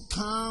 she's so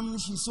calm.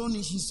 She's so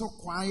neat. She's so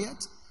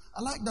quiet.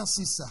 I like that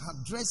sister. Her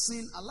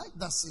dressing. I like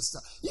that sister.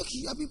 You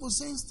hear people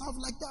saying stuff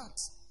like that.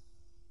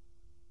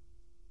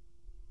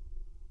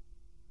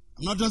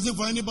 I'm not dressing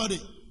for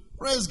anybody.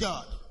 Praise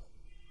God.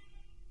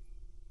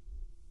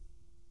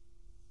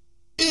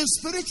 In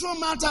spiritual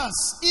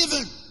matters,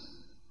 even,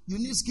 you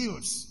need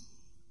skills.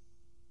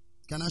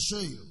 Can I show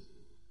you?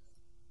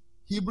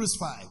 Hebrews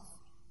 5,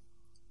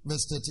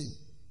 verse 13.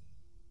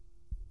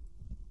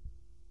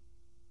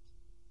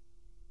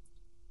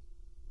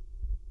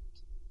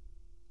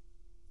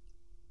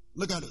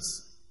 Look at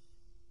this.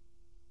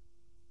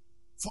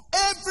 For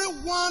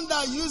everyone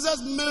that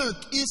uses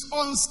milk is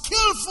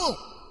unskillful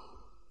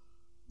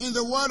in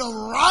the word of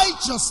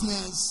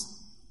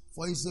righteousness,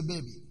 for he's a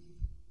baby.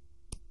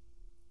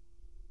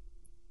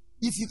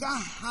 If you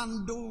can't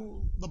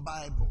handle the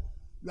Bible,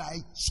 you are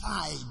a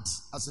child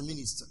as a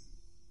minister.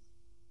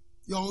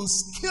 You're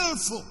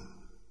unskillful.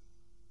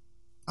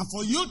 And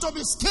for you to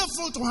be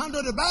skillful to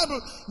handle the Bible,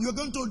 you're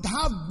going to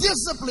have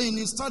discipline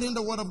in studying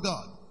the Word of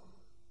God.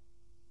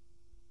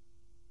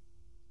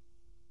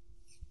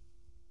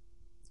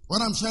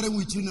 What I'm sharing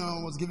with you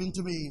now was given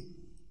to me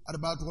at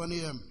about 1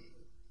 a.m.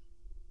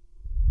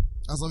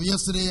 As of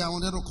yesterday, I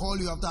wanted to call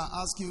you after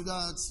I asked you that,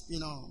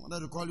 I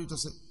wanted to call you to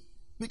say,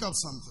 pick up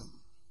something.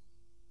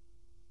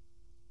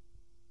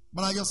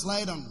 But I just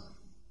lied on.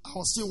 I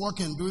was still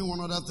working, doing one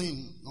other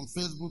thing on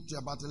Facebook till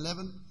about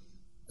 11.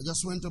 I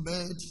just went to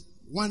bed.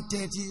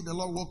 1:30, the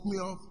Lord woke me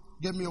up,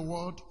 gave me a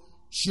word,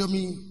 showed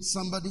me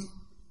somebody,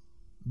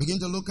 begin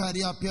to look at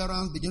the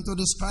appearance, begin to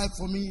describe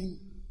for me.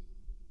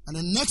 And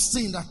the next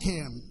thing that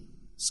came,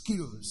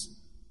 skills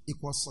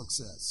equals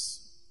success.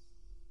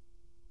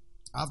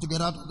 I have to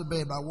get out of the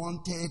bed by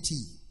 1:30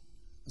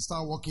 and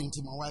start walking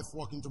to my wife,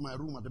 walking to my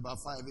room at about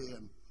 5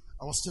 a.m.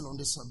 I was still on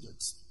this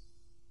subject.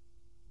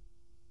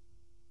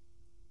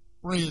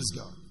 Praise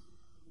God.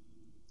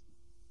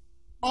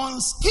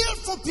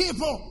 Unskillful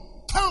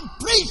people can't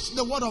preach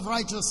the word of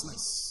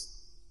righteousness.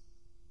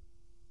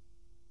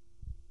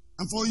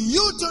 And for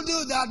you to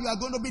do that, you are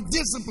going to be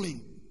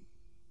disciplined.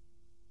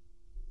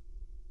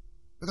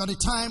 Because the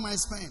time I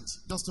spent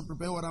just to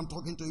prepare what I'm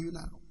talking to you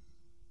now,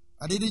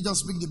 I didn't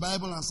just speak the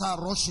Bible and start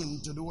rushing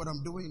to do what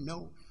I'm doing.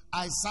 No,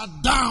 I sat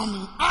down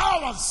in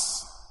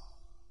hours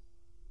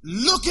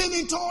looking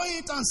into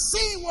it and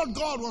seeing what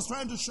God was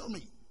trying to show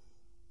me.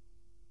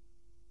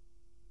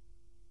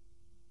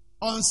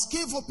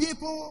 Unskillful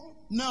people,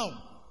 no.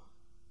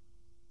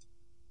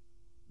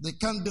 They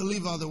can't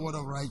deliver the word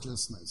of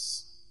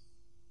righteousness.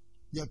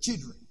 Their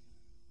children.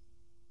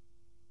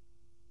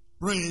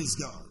 Praise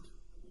God.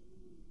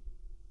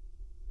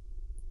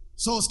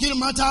 So skill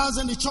matters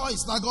in the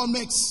choice that God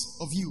makes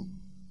of you.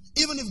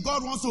 Even if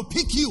God wants to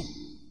pick you,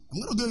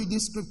 I'm going to go with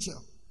this scripture.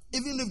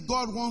 Even if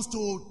God wants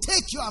to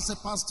take you as a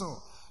pastor,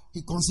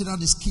 He considers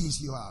the skills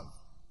you have.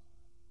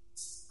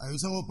 And you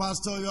say, oh,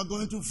 pastor, you are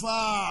going too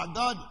far.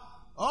 God,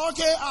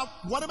 okay,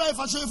 what about if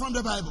I show you from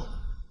the Bible?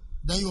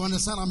 Then you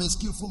understand I'm a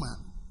skillful man.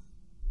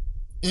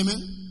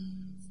 Amen?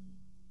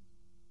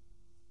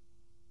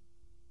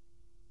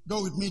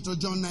 Go with me to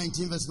John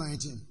 19, verse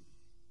 19.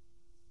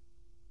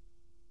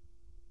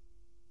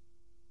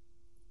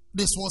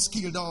 This was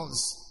skill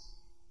does.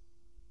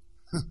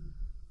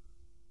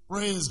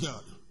 Praise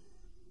God.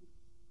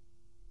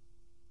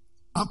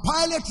 And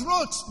Pilate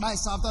wrote,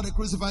 nice after they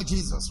crucified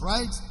Jesus,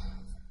 right?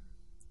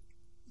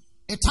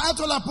 A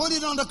title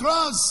appointed on the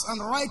cross, and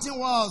the writing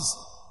was,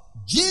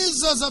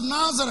 Jesus of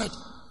Nazareth,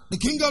 the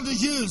King of the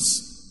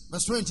Jews.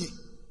 Verse 20.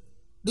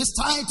 This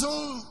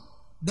title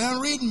then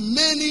read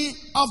many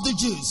of the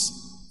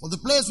Jews. For the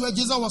place where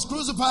Jesus was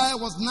crucified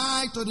was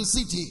nigh to the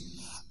city,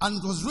 and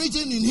it was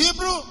written in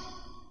Hebrew,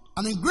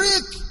 and in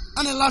Greek,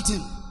 and in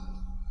Latin.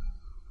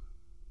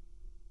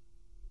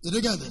 Did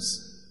you get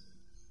this?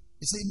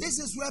 You see, this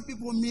is where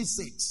people miss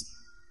it.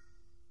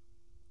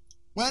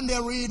 When they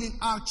read in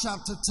Acts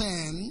chapter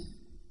 10,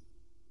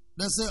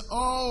 they say,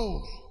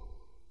 oh,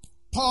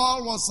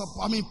 Peter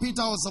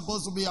was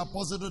supposed to be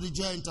apostle to the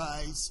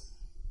Gentiles,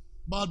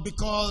 but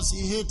because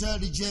he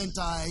hated the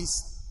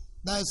Gentiles,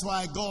 that's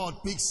why God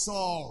picked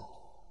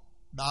Saul.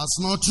 That's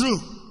not true.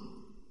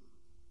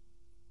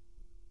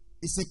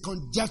 It's a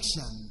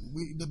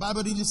conjunction. The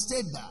Bible didn't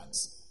state that.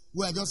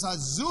 We are just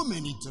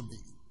assuming it to be.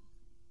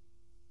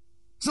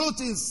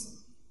 Truth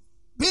is,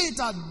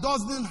 Peter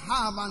doesn't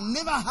have and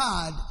never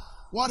had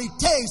what it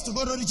takes to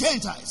go to the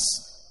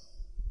Gentiles.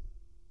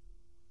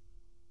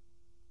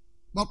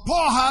 But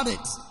Paul had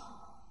it.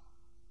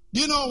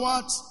 Do you know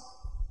what?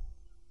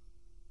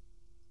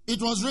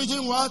 It was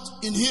written what?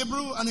 In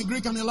Hebrew and in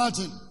Greek and in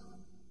Latin.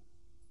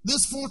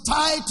 This full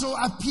title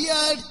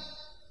appeared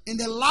in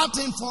the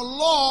Latin for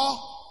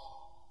law,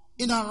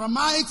 in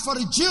Aramaic for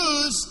the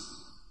Jews,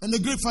 and the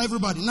Greek for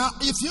everybody. Now,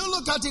 if you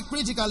look at it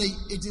critically,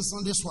 it is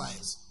on this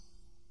wise.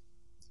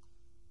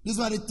 These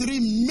are the three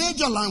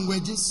major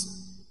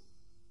languages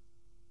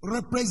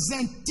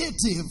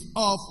representative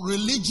of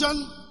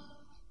religion,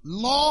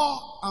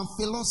 law, and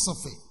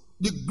philosophy.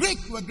 The Greek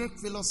were Greek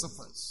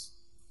philosophers.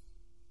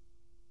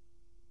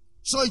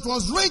 So it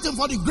was written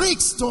for the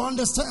Greeks to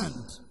understand.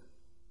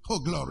 Oh,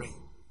 glory.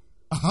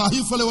 Are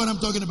you following what I'm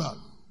talking about?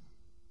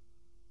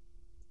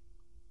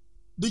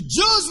 The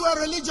Jews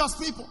were religious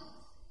people.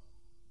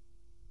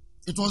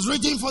 It was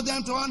written for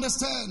them to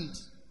understand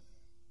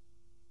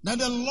that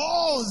the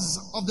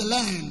laws of the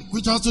land,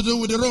 which has to do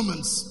with the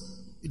Romans,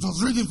 it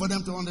was written for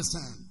them to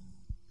understand.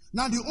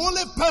 Now, the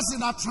only person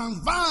that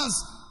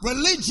transversed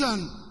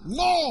religion,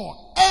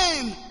 law,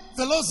 and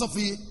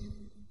philosophy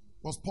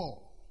was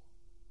Paul.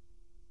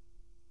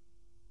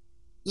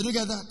 Did you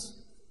get that?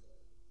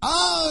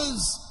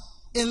 As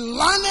a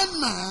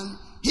learned man,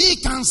 he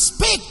can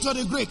speak to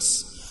the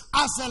Greeks.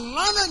 As a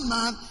learned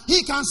man,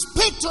 he can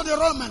speak to the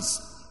Romans.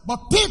 But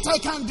Peter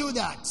can't do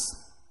that.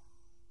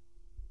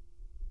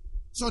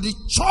 So the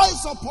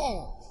choice of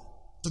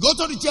Paul to go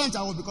to the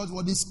Gentile was because he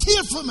was a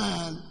skillful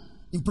man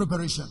in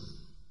preparation.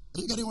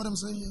 Are you getting what I'm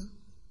saying here?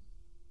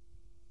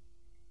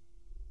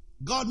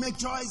 God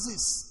makes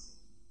choices.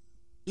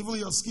 Even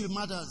your skill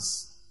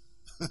matters.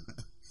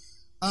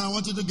 And I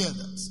want you to get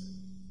that.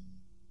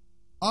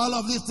 All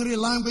of these three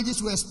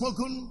languages were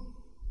spoken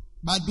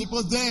by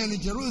people then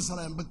in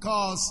Jerusalem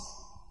because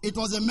it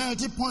was a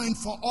melting point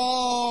for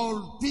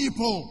all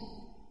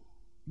people.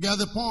 Get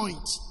the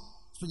point?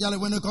 Especially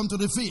when they come to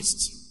the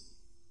feast.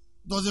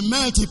 It was a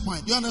melting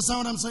point. You understand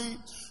what I'm saying?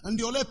 And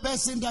the only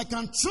person that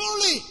can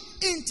truly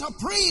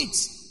interpret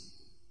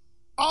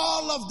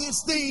all of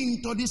these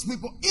things to these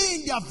people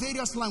in their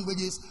various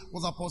languages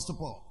was Apostle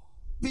Paul.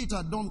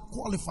 Peter don't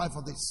qualify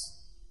for this.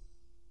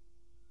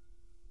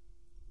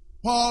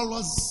 Paul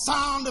was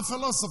sound in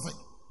philosophy.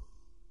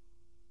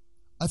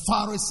 A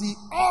Pharisee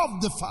of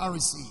the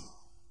Pharisee.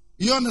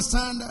 You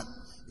understand that?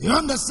 You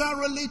understand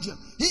religion.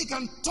 He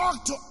can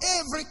talk to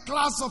every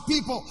class of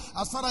people.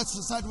 As far as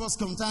society was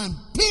concerned,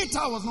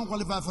 Peter was not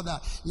qualified for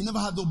that. He never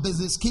had the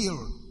basic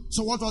skill.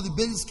 So what was the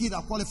basic skill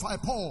that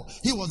qualified Paul?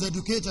 He was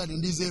educated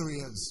in these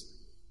areas.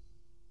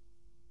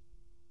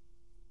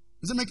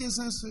 Is it making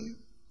sense to you?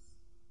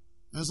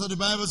 And so the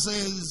Bible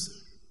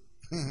says,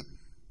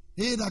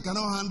 he that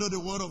cannot handle the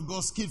word of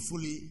God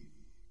skillfully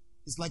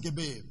is like a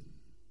babe.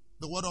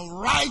 The word of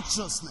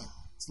righteousness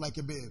is like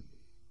a babe.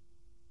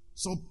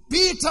 So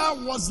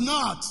Peter was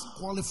not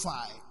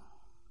qualified.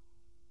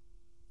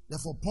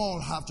 Therefore,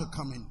 Paul had to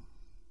come in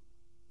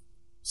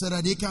so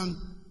that he can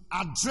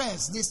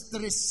address these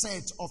three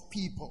sets of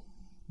people: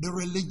 the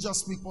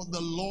religious people, the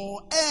law,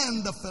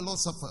 and the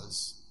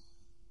philosophers.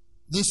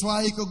 This is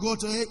why he could go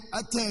to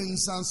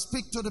Athens and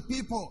speak to the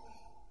people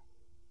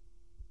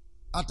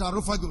at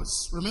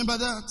Areopagus. Remember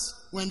that?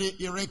 When they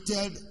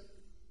erected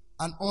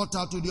an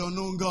altar to the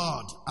unknown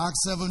God.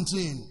 Acts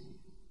 17.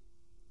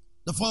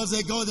 The first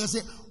they go, they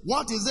say,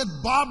 what is it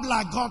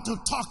babbler got to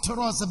talk to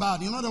us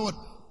about? In other words,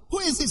 who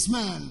is this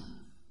man?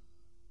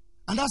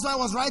 And that's why I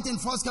was writing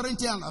 2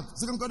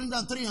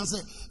 Corinthians 3 and say,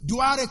 do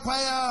I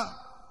require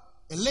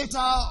a letter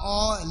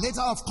or a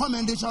letter of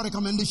commendation or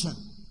recommendation?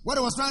 What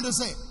I was trying to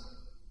say,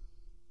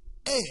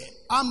 hey,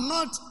 I'm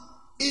not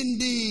in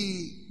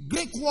the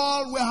Greek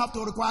world where I have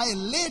to require a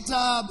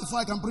letter before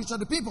I can preach to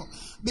the people.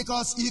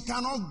 Because you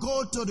cannot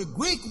go to the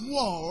Greek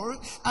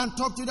world and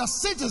talk to the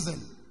citizen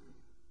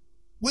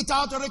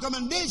without a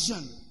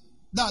recommendation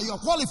that you are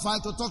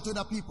qualified to talk to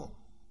the people.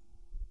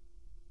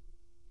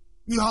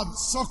 You have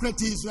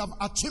Socrates, you have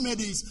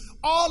Archimedes,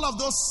 all of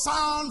those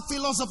sound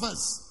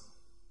philosophers.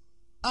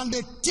 And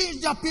they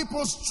teach the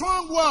people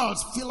strong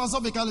words,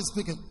 philosophically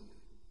speaking.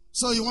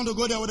 So you want to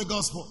go there with the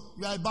gospel.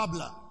 You are a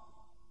babbler.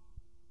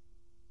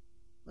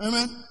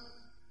 Amen.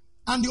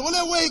 And the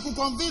only way he could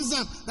convince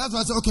them, that's why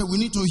I said, okay, we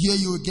need to hear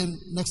you again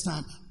next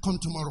time. Come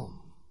tomorrow.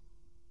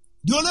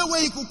 The only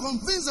way he could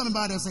convince them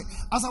about it, say,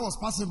 as I was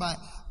passing by,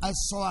 I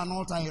saw an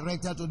altar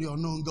erected to the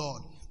unknown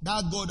God.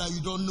 That God that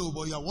you don't know,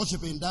 but you are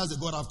worshiping, that's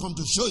the God I've come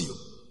to show you.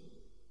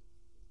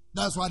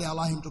 That's why they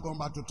allow him to come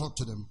back to talk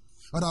to them.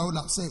 But I would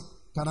have said,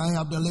 can I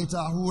have the letter?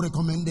 Who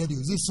recommended you?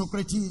 Is it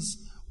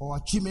Socrates or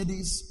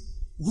Archimedes?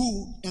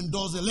 Who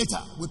endorsed the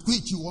letter with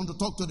which you want to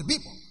talk to the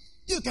people?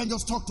 You can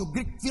just talk to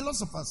Greek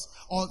philosophers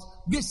or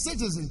Greek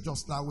citizens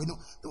just like we know.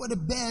 They were the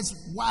best,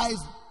 wise.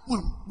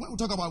 When we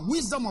talk about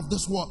wisdom of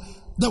this world,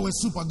 they were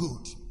super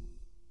good.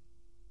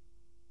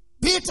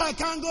 Peter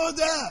can't go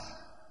there.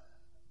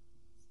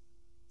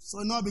 So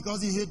not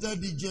because he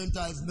hated the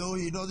Gentiles. No,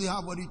 he doesn't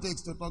have what it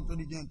takes to talk to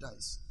the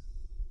Gentiles.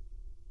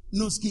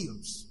 No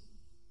skills.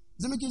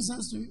 Is that making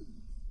sense to you?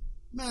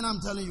 Man, I'm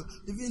telling you,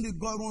 if indeed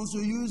God wants to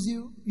use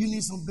you, you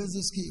need some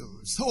basic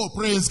skills. Oh,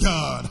 praise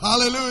God.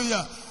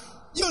 Hallelujah.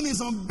 You need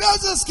some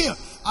basic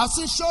skills. I'll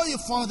still show you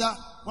further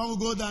when we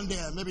go down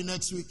there, maybe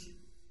next week.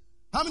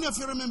 How many of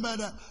you remember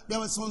that there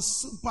was some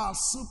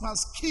super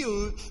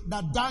skill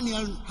that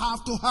Daniel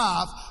have to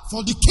have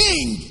for the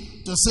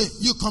king to say,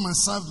 you come and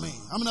serve me?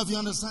 How many of you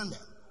understand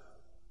that?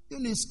 You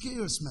need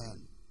skills,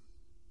 man.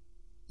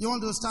 You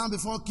want to stand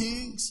before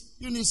kings?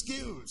 You need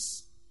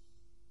skills.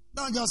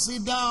 Don't just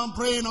sit down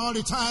praying all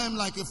the time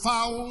like a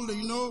fowl,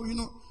 you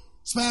know,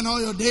 spend all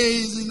your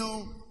days,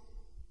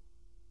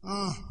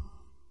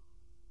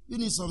 you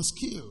need some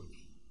skill.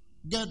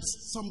 Get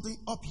something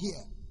up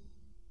here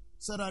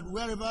so that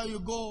wherever you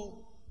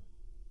go,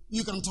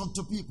 you can talk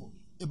to people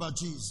about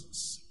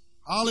Jesus.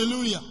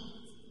 Hallelujah.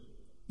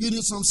 You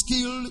need some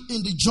skill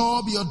in the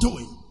job you're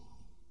doing.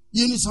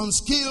 You need some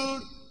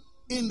skill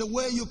in the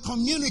way you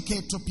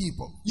communicate to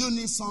people. You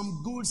need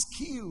some good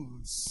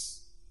skills.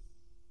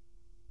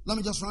 Let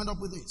me just round up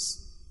with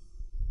this.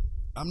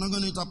 I'm not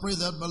going to interpret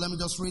that, but let me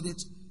just read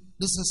it.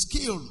 This is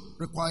skill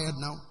required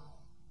now.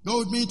 Go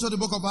with me to the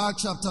book of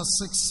Acts chapter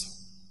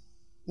 6,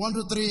 1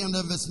 to 3, and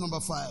then verse number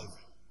 5.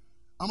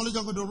 I'm only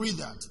just going to read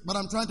that, but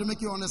I'm trying to make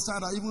you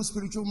understand that even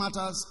spiritual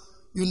matters,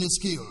 you need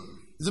skill.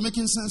 Is it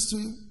making sense to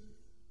you?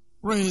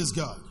 Praise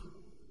God.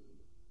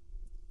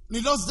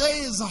 In those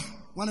days,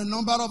 when a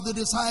number of the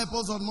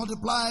disciples had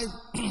multiplied,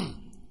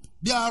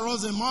 there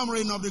arose a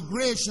murmuring of the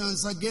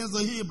Grecians against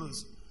the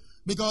Hebrews,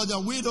 because their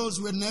widows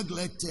were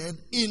neglected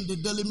in the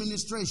daily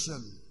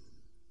ministration.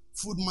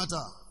 Food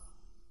matter.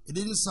 It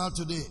didn't start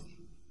today.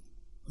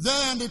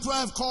 Then the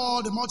 12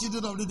 called the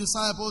multitude of the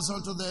disciples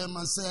unto them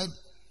and said,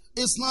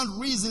 it's not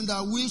reason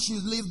that we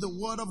should leave the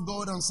word of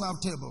God and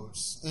serve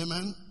tables.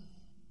 Amen.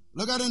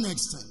 Look at the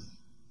next thing.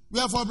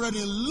 Wherefore,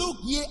 brethren, look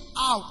ye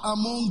out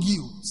among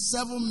you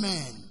 7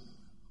 men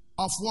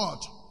of what?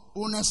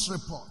 Honest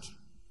report,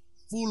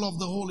 full of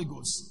the Holy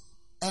Ghost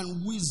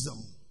and wisdom,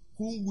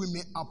 whom we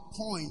may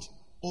appoint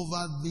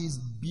over this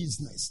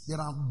business. There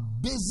are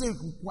basic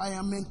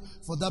requirements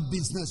for that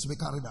business to be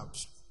carried out.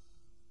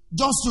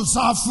 Just to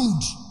serve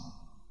food,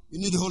 you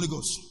need the Holy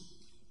Ghost.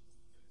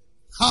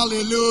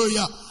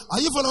 Hallelujah. Are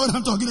you following what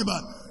I'm talking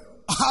about?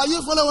 Are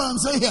you following what I'm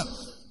saying here?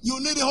 You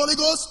need the Holy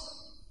Ghost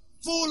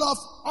full of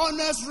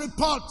honest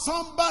report.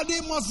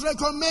 Somebody must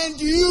recommend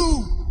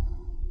you.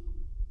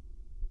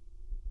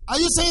 Are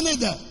you saying it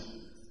there?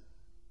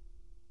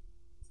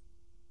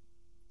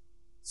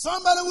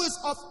 Somebody who is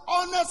of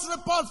honest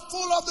report,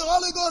 full of the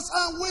Holy Ghost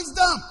and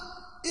wisdom.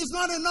 It's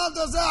not enough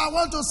to say, I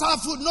want to serve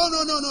food. No.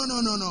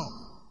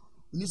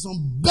 You need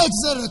some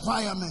basic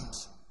requirement.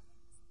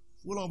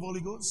 Full of Holy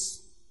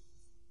Ghost,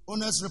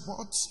 honest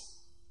report,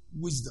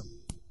 wisdom.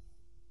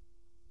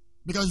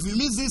 Because if you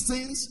miss these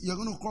things, you're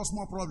going to cause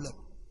more problem.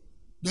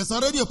 There's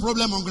already a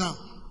problem on ground.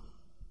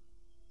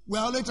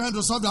 We're only trying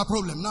to solve that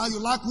problem. Now you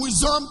lack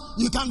wisdom,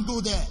 you can't go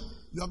there.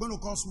 You are going to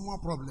cause more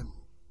problem.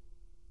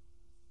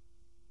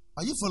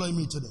 Are you following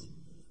me today?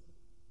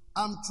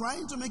 I'm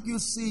trying to make you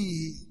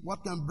see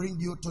what can bring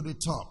you to the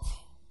top,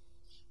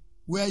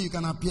 where you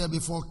can appear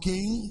before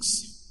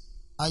kings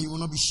and you will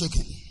not be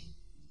shaken.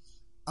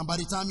 And by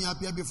the time you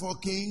appear before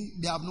king,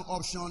 they have no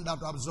option than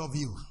to absorb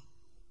you,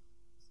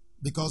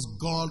 because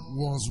God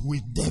was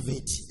with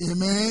David.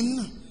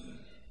 Amen.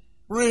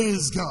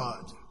 Praise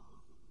God.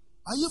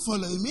 Are you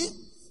following me?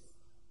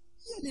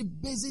 You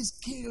need basic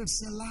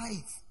skills in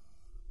life.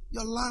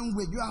 Your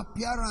language, your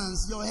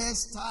appearance, your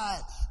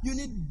hairstyle. You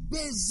need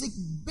basic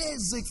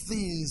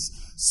things.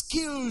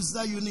 Skills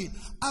that you need.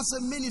 As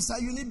a minister,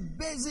 you need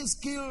basic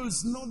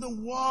skills. Know the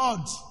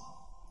word.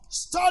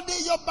 Study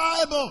your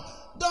Bible.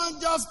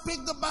 Don't just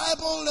pick the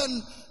Bible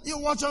and you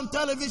watch on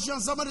television.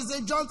 Somebody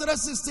say John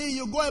 3:16.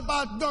 You go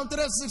about John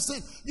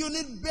 3:16. You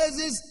need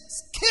basic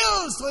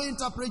skills to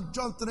interpret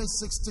John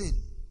 3:16.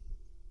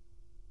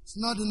 It's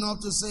not enough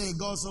to say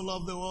God so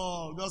loved the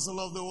world. God so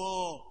loved the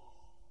world.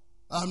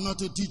 I'm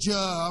not a teacher.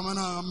 I'm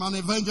an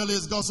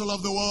evangelist. God so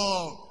loved the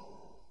world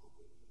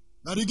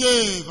that He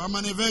gave. I'm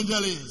an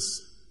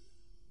evangelist.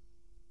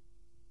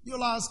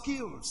 You'll have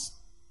skills.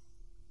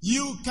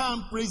 You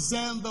can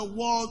present the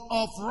word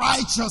of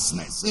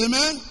righteousness.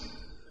 Amen?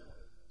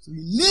 So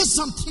you need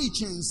some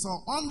teaching,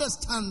 some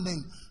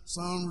understanding,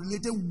 some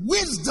related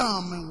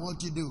wisdom in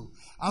what you do.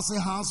 As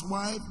a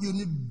housewife, you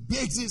need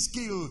basic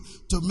skill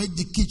to make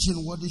the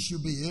kitchen what it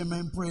should be.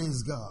 Amen.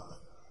 Praise God.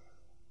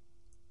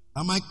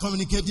 Am I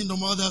communicating to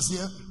mothers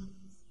here?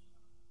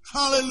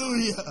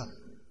 Hallelujah.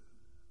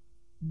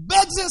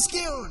 Basic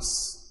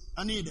skills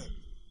are needed.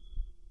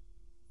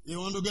 You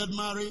want to get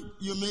married?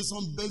 You need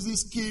some basic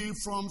skill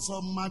from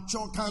some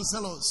mature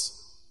counselors.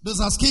 Those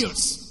are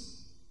skills.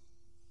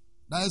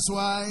 That is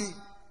why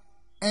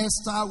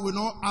Esther will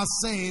not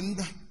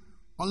ascend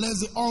unless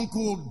the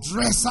uncle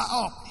dress her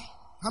up.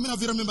 How many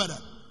of you remember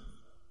that?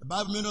 The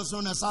Bible made us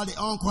understand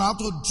the uncle had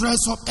to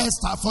dress up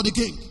Esther for the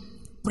king.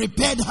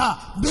 Prepared her,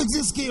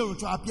 basic skill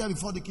to appear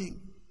before the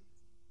king.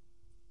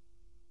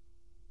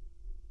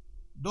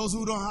 Those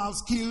who don't have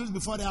skills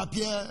before they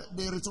appear,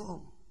 they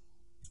return.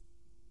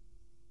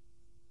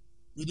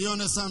 Did you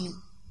understand me?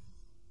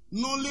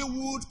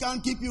 Nollywood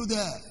can't keep you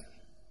there.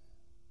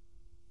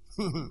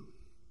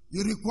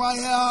 You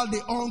require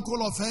the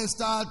uncle of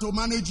Esther to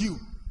manage you.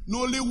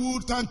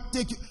 Nollywood can't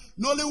take you.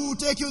 Nollywood will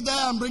take you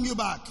there and bring you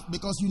back,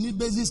 because you need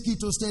basic skill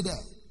to stay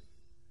there.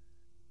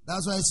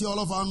 That's why I see all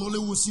of our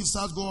Nollywood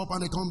sisters go up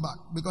and they come back,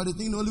 because they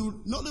think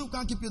Nollywood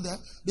can't keep you there.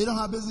 They don't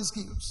have basic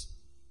skills.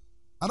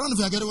 I don't know if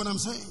you are getting what I'm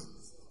saying.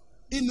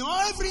 In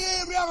every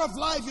area of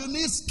life, you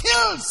need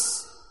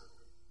skills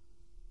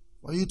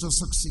for you to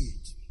succeed.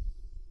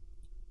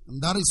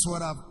 And that is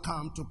what I've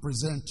come to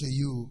present to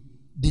you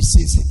this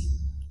season.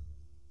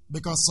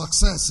 Because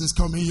success is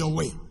coming your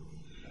way.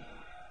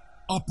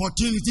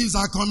 Opportunities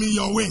are coming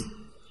your way.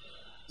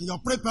 Your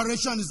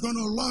preparation is going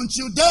to launch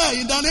you there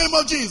in the name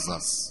of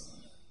Jesus.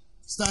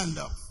 Stand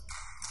up.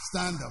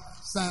 Stand up.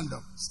 Stand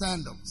up.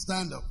 Stand up.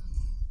 Stand up.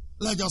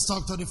 Let's just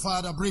talk to the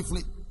Father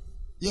briefly.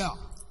 Yeah.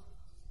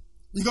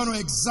 You're going to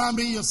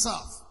examine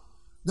yourself.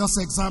 Just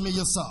examine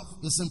yourself.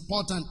 It's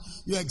important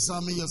you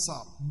examine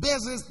yourself.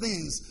 Basic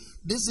things.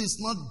 This is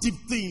not deep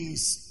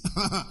things.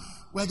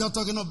 We're just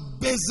talking of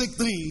basic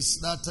things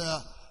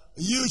that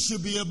you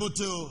should be able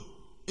to,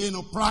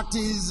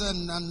 practice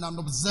and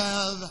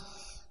observe,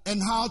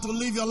 and how to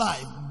live your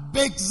life.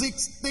 Basic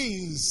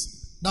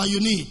things that you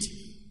need.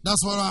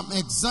 That's what I'm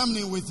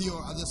examining with you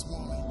at this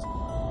moment.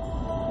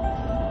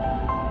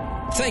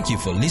 Thank you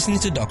for listening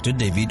to Dr.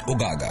 David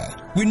Ogaga.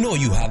 We know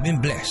you have been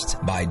blessed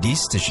by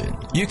this station.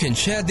 You can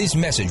share this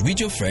message with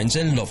your friends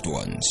and loved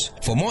ones.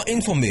 For more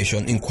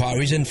information,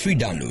 inquiries, and free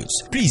downloads,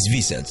 please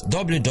visit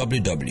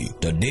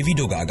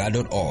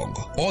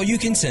www.davidogaga.org, or you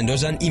can send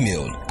us an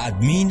email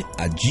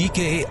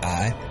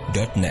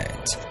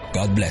admin@gkai.net.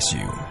 God bless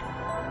you.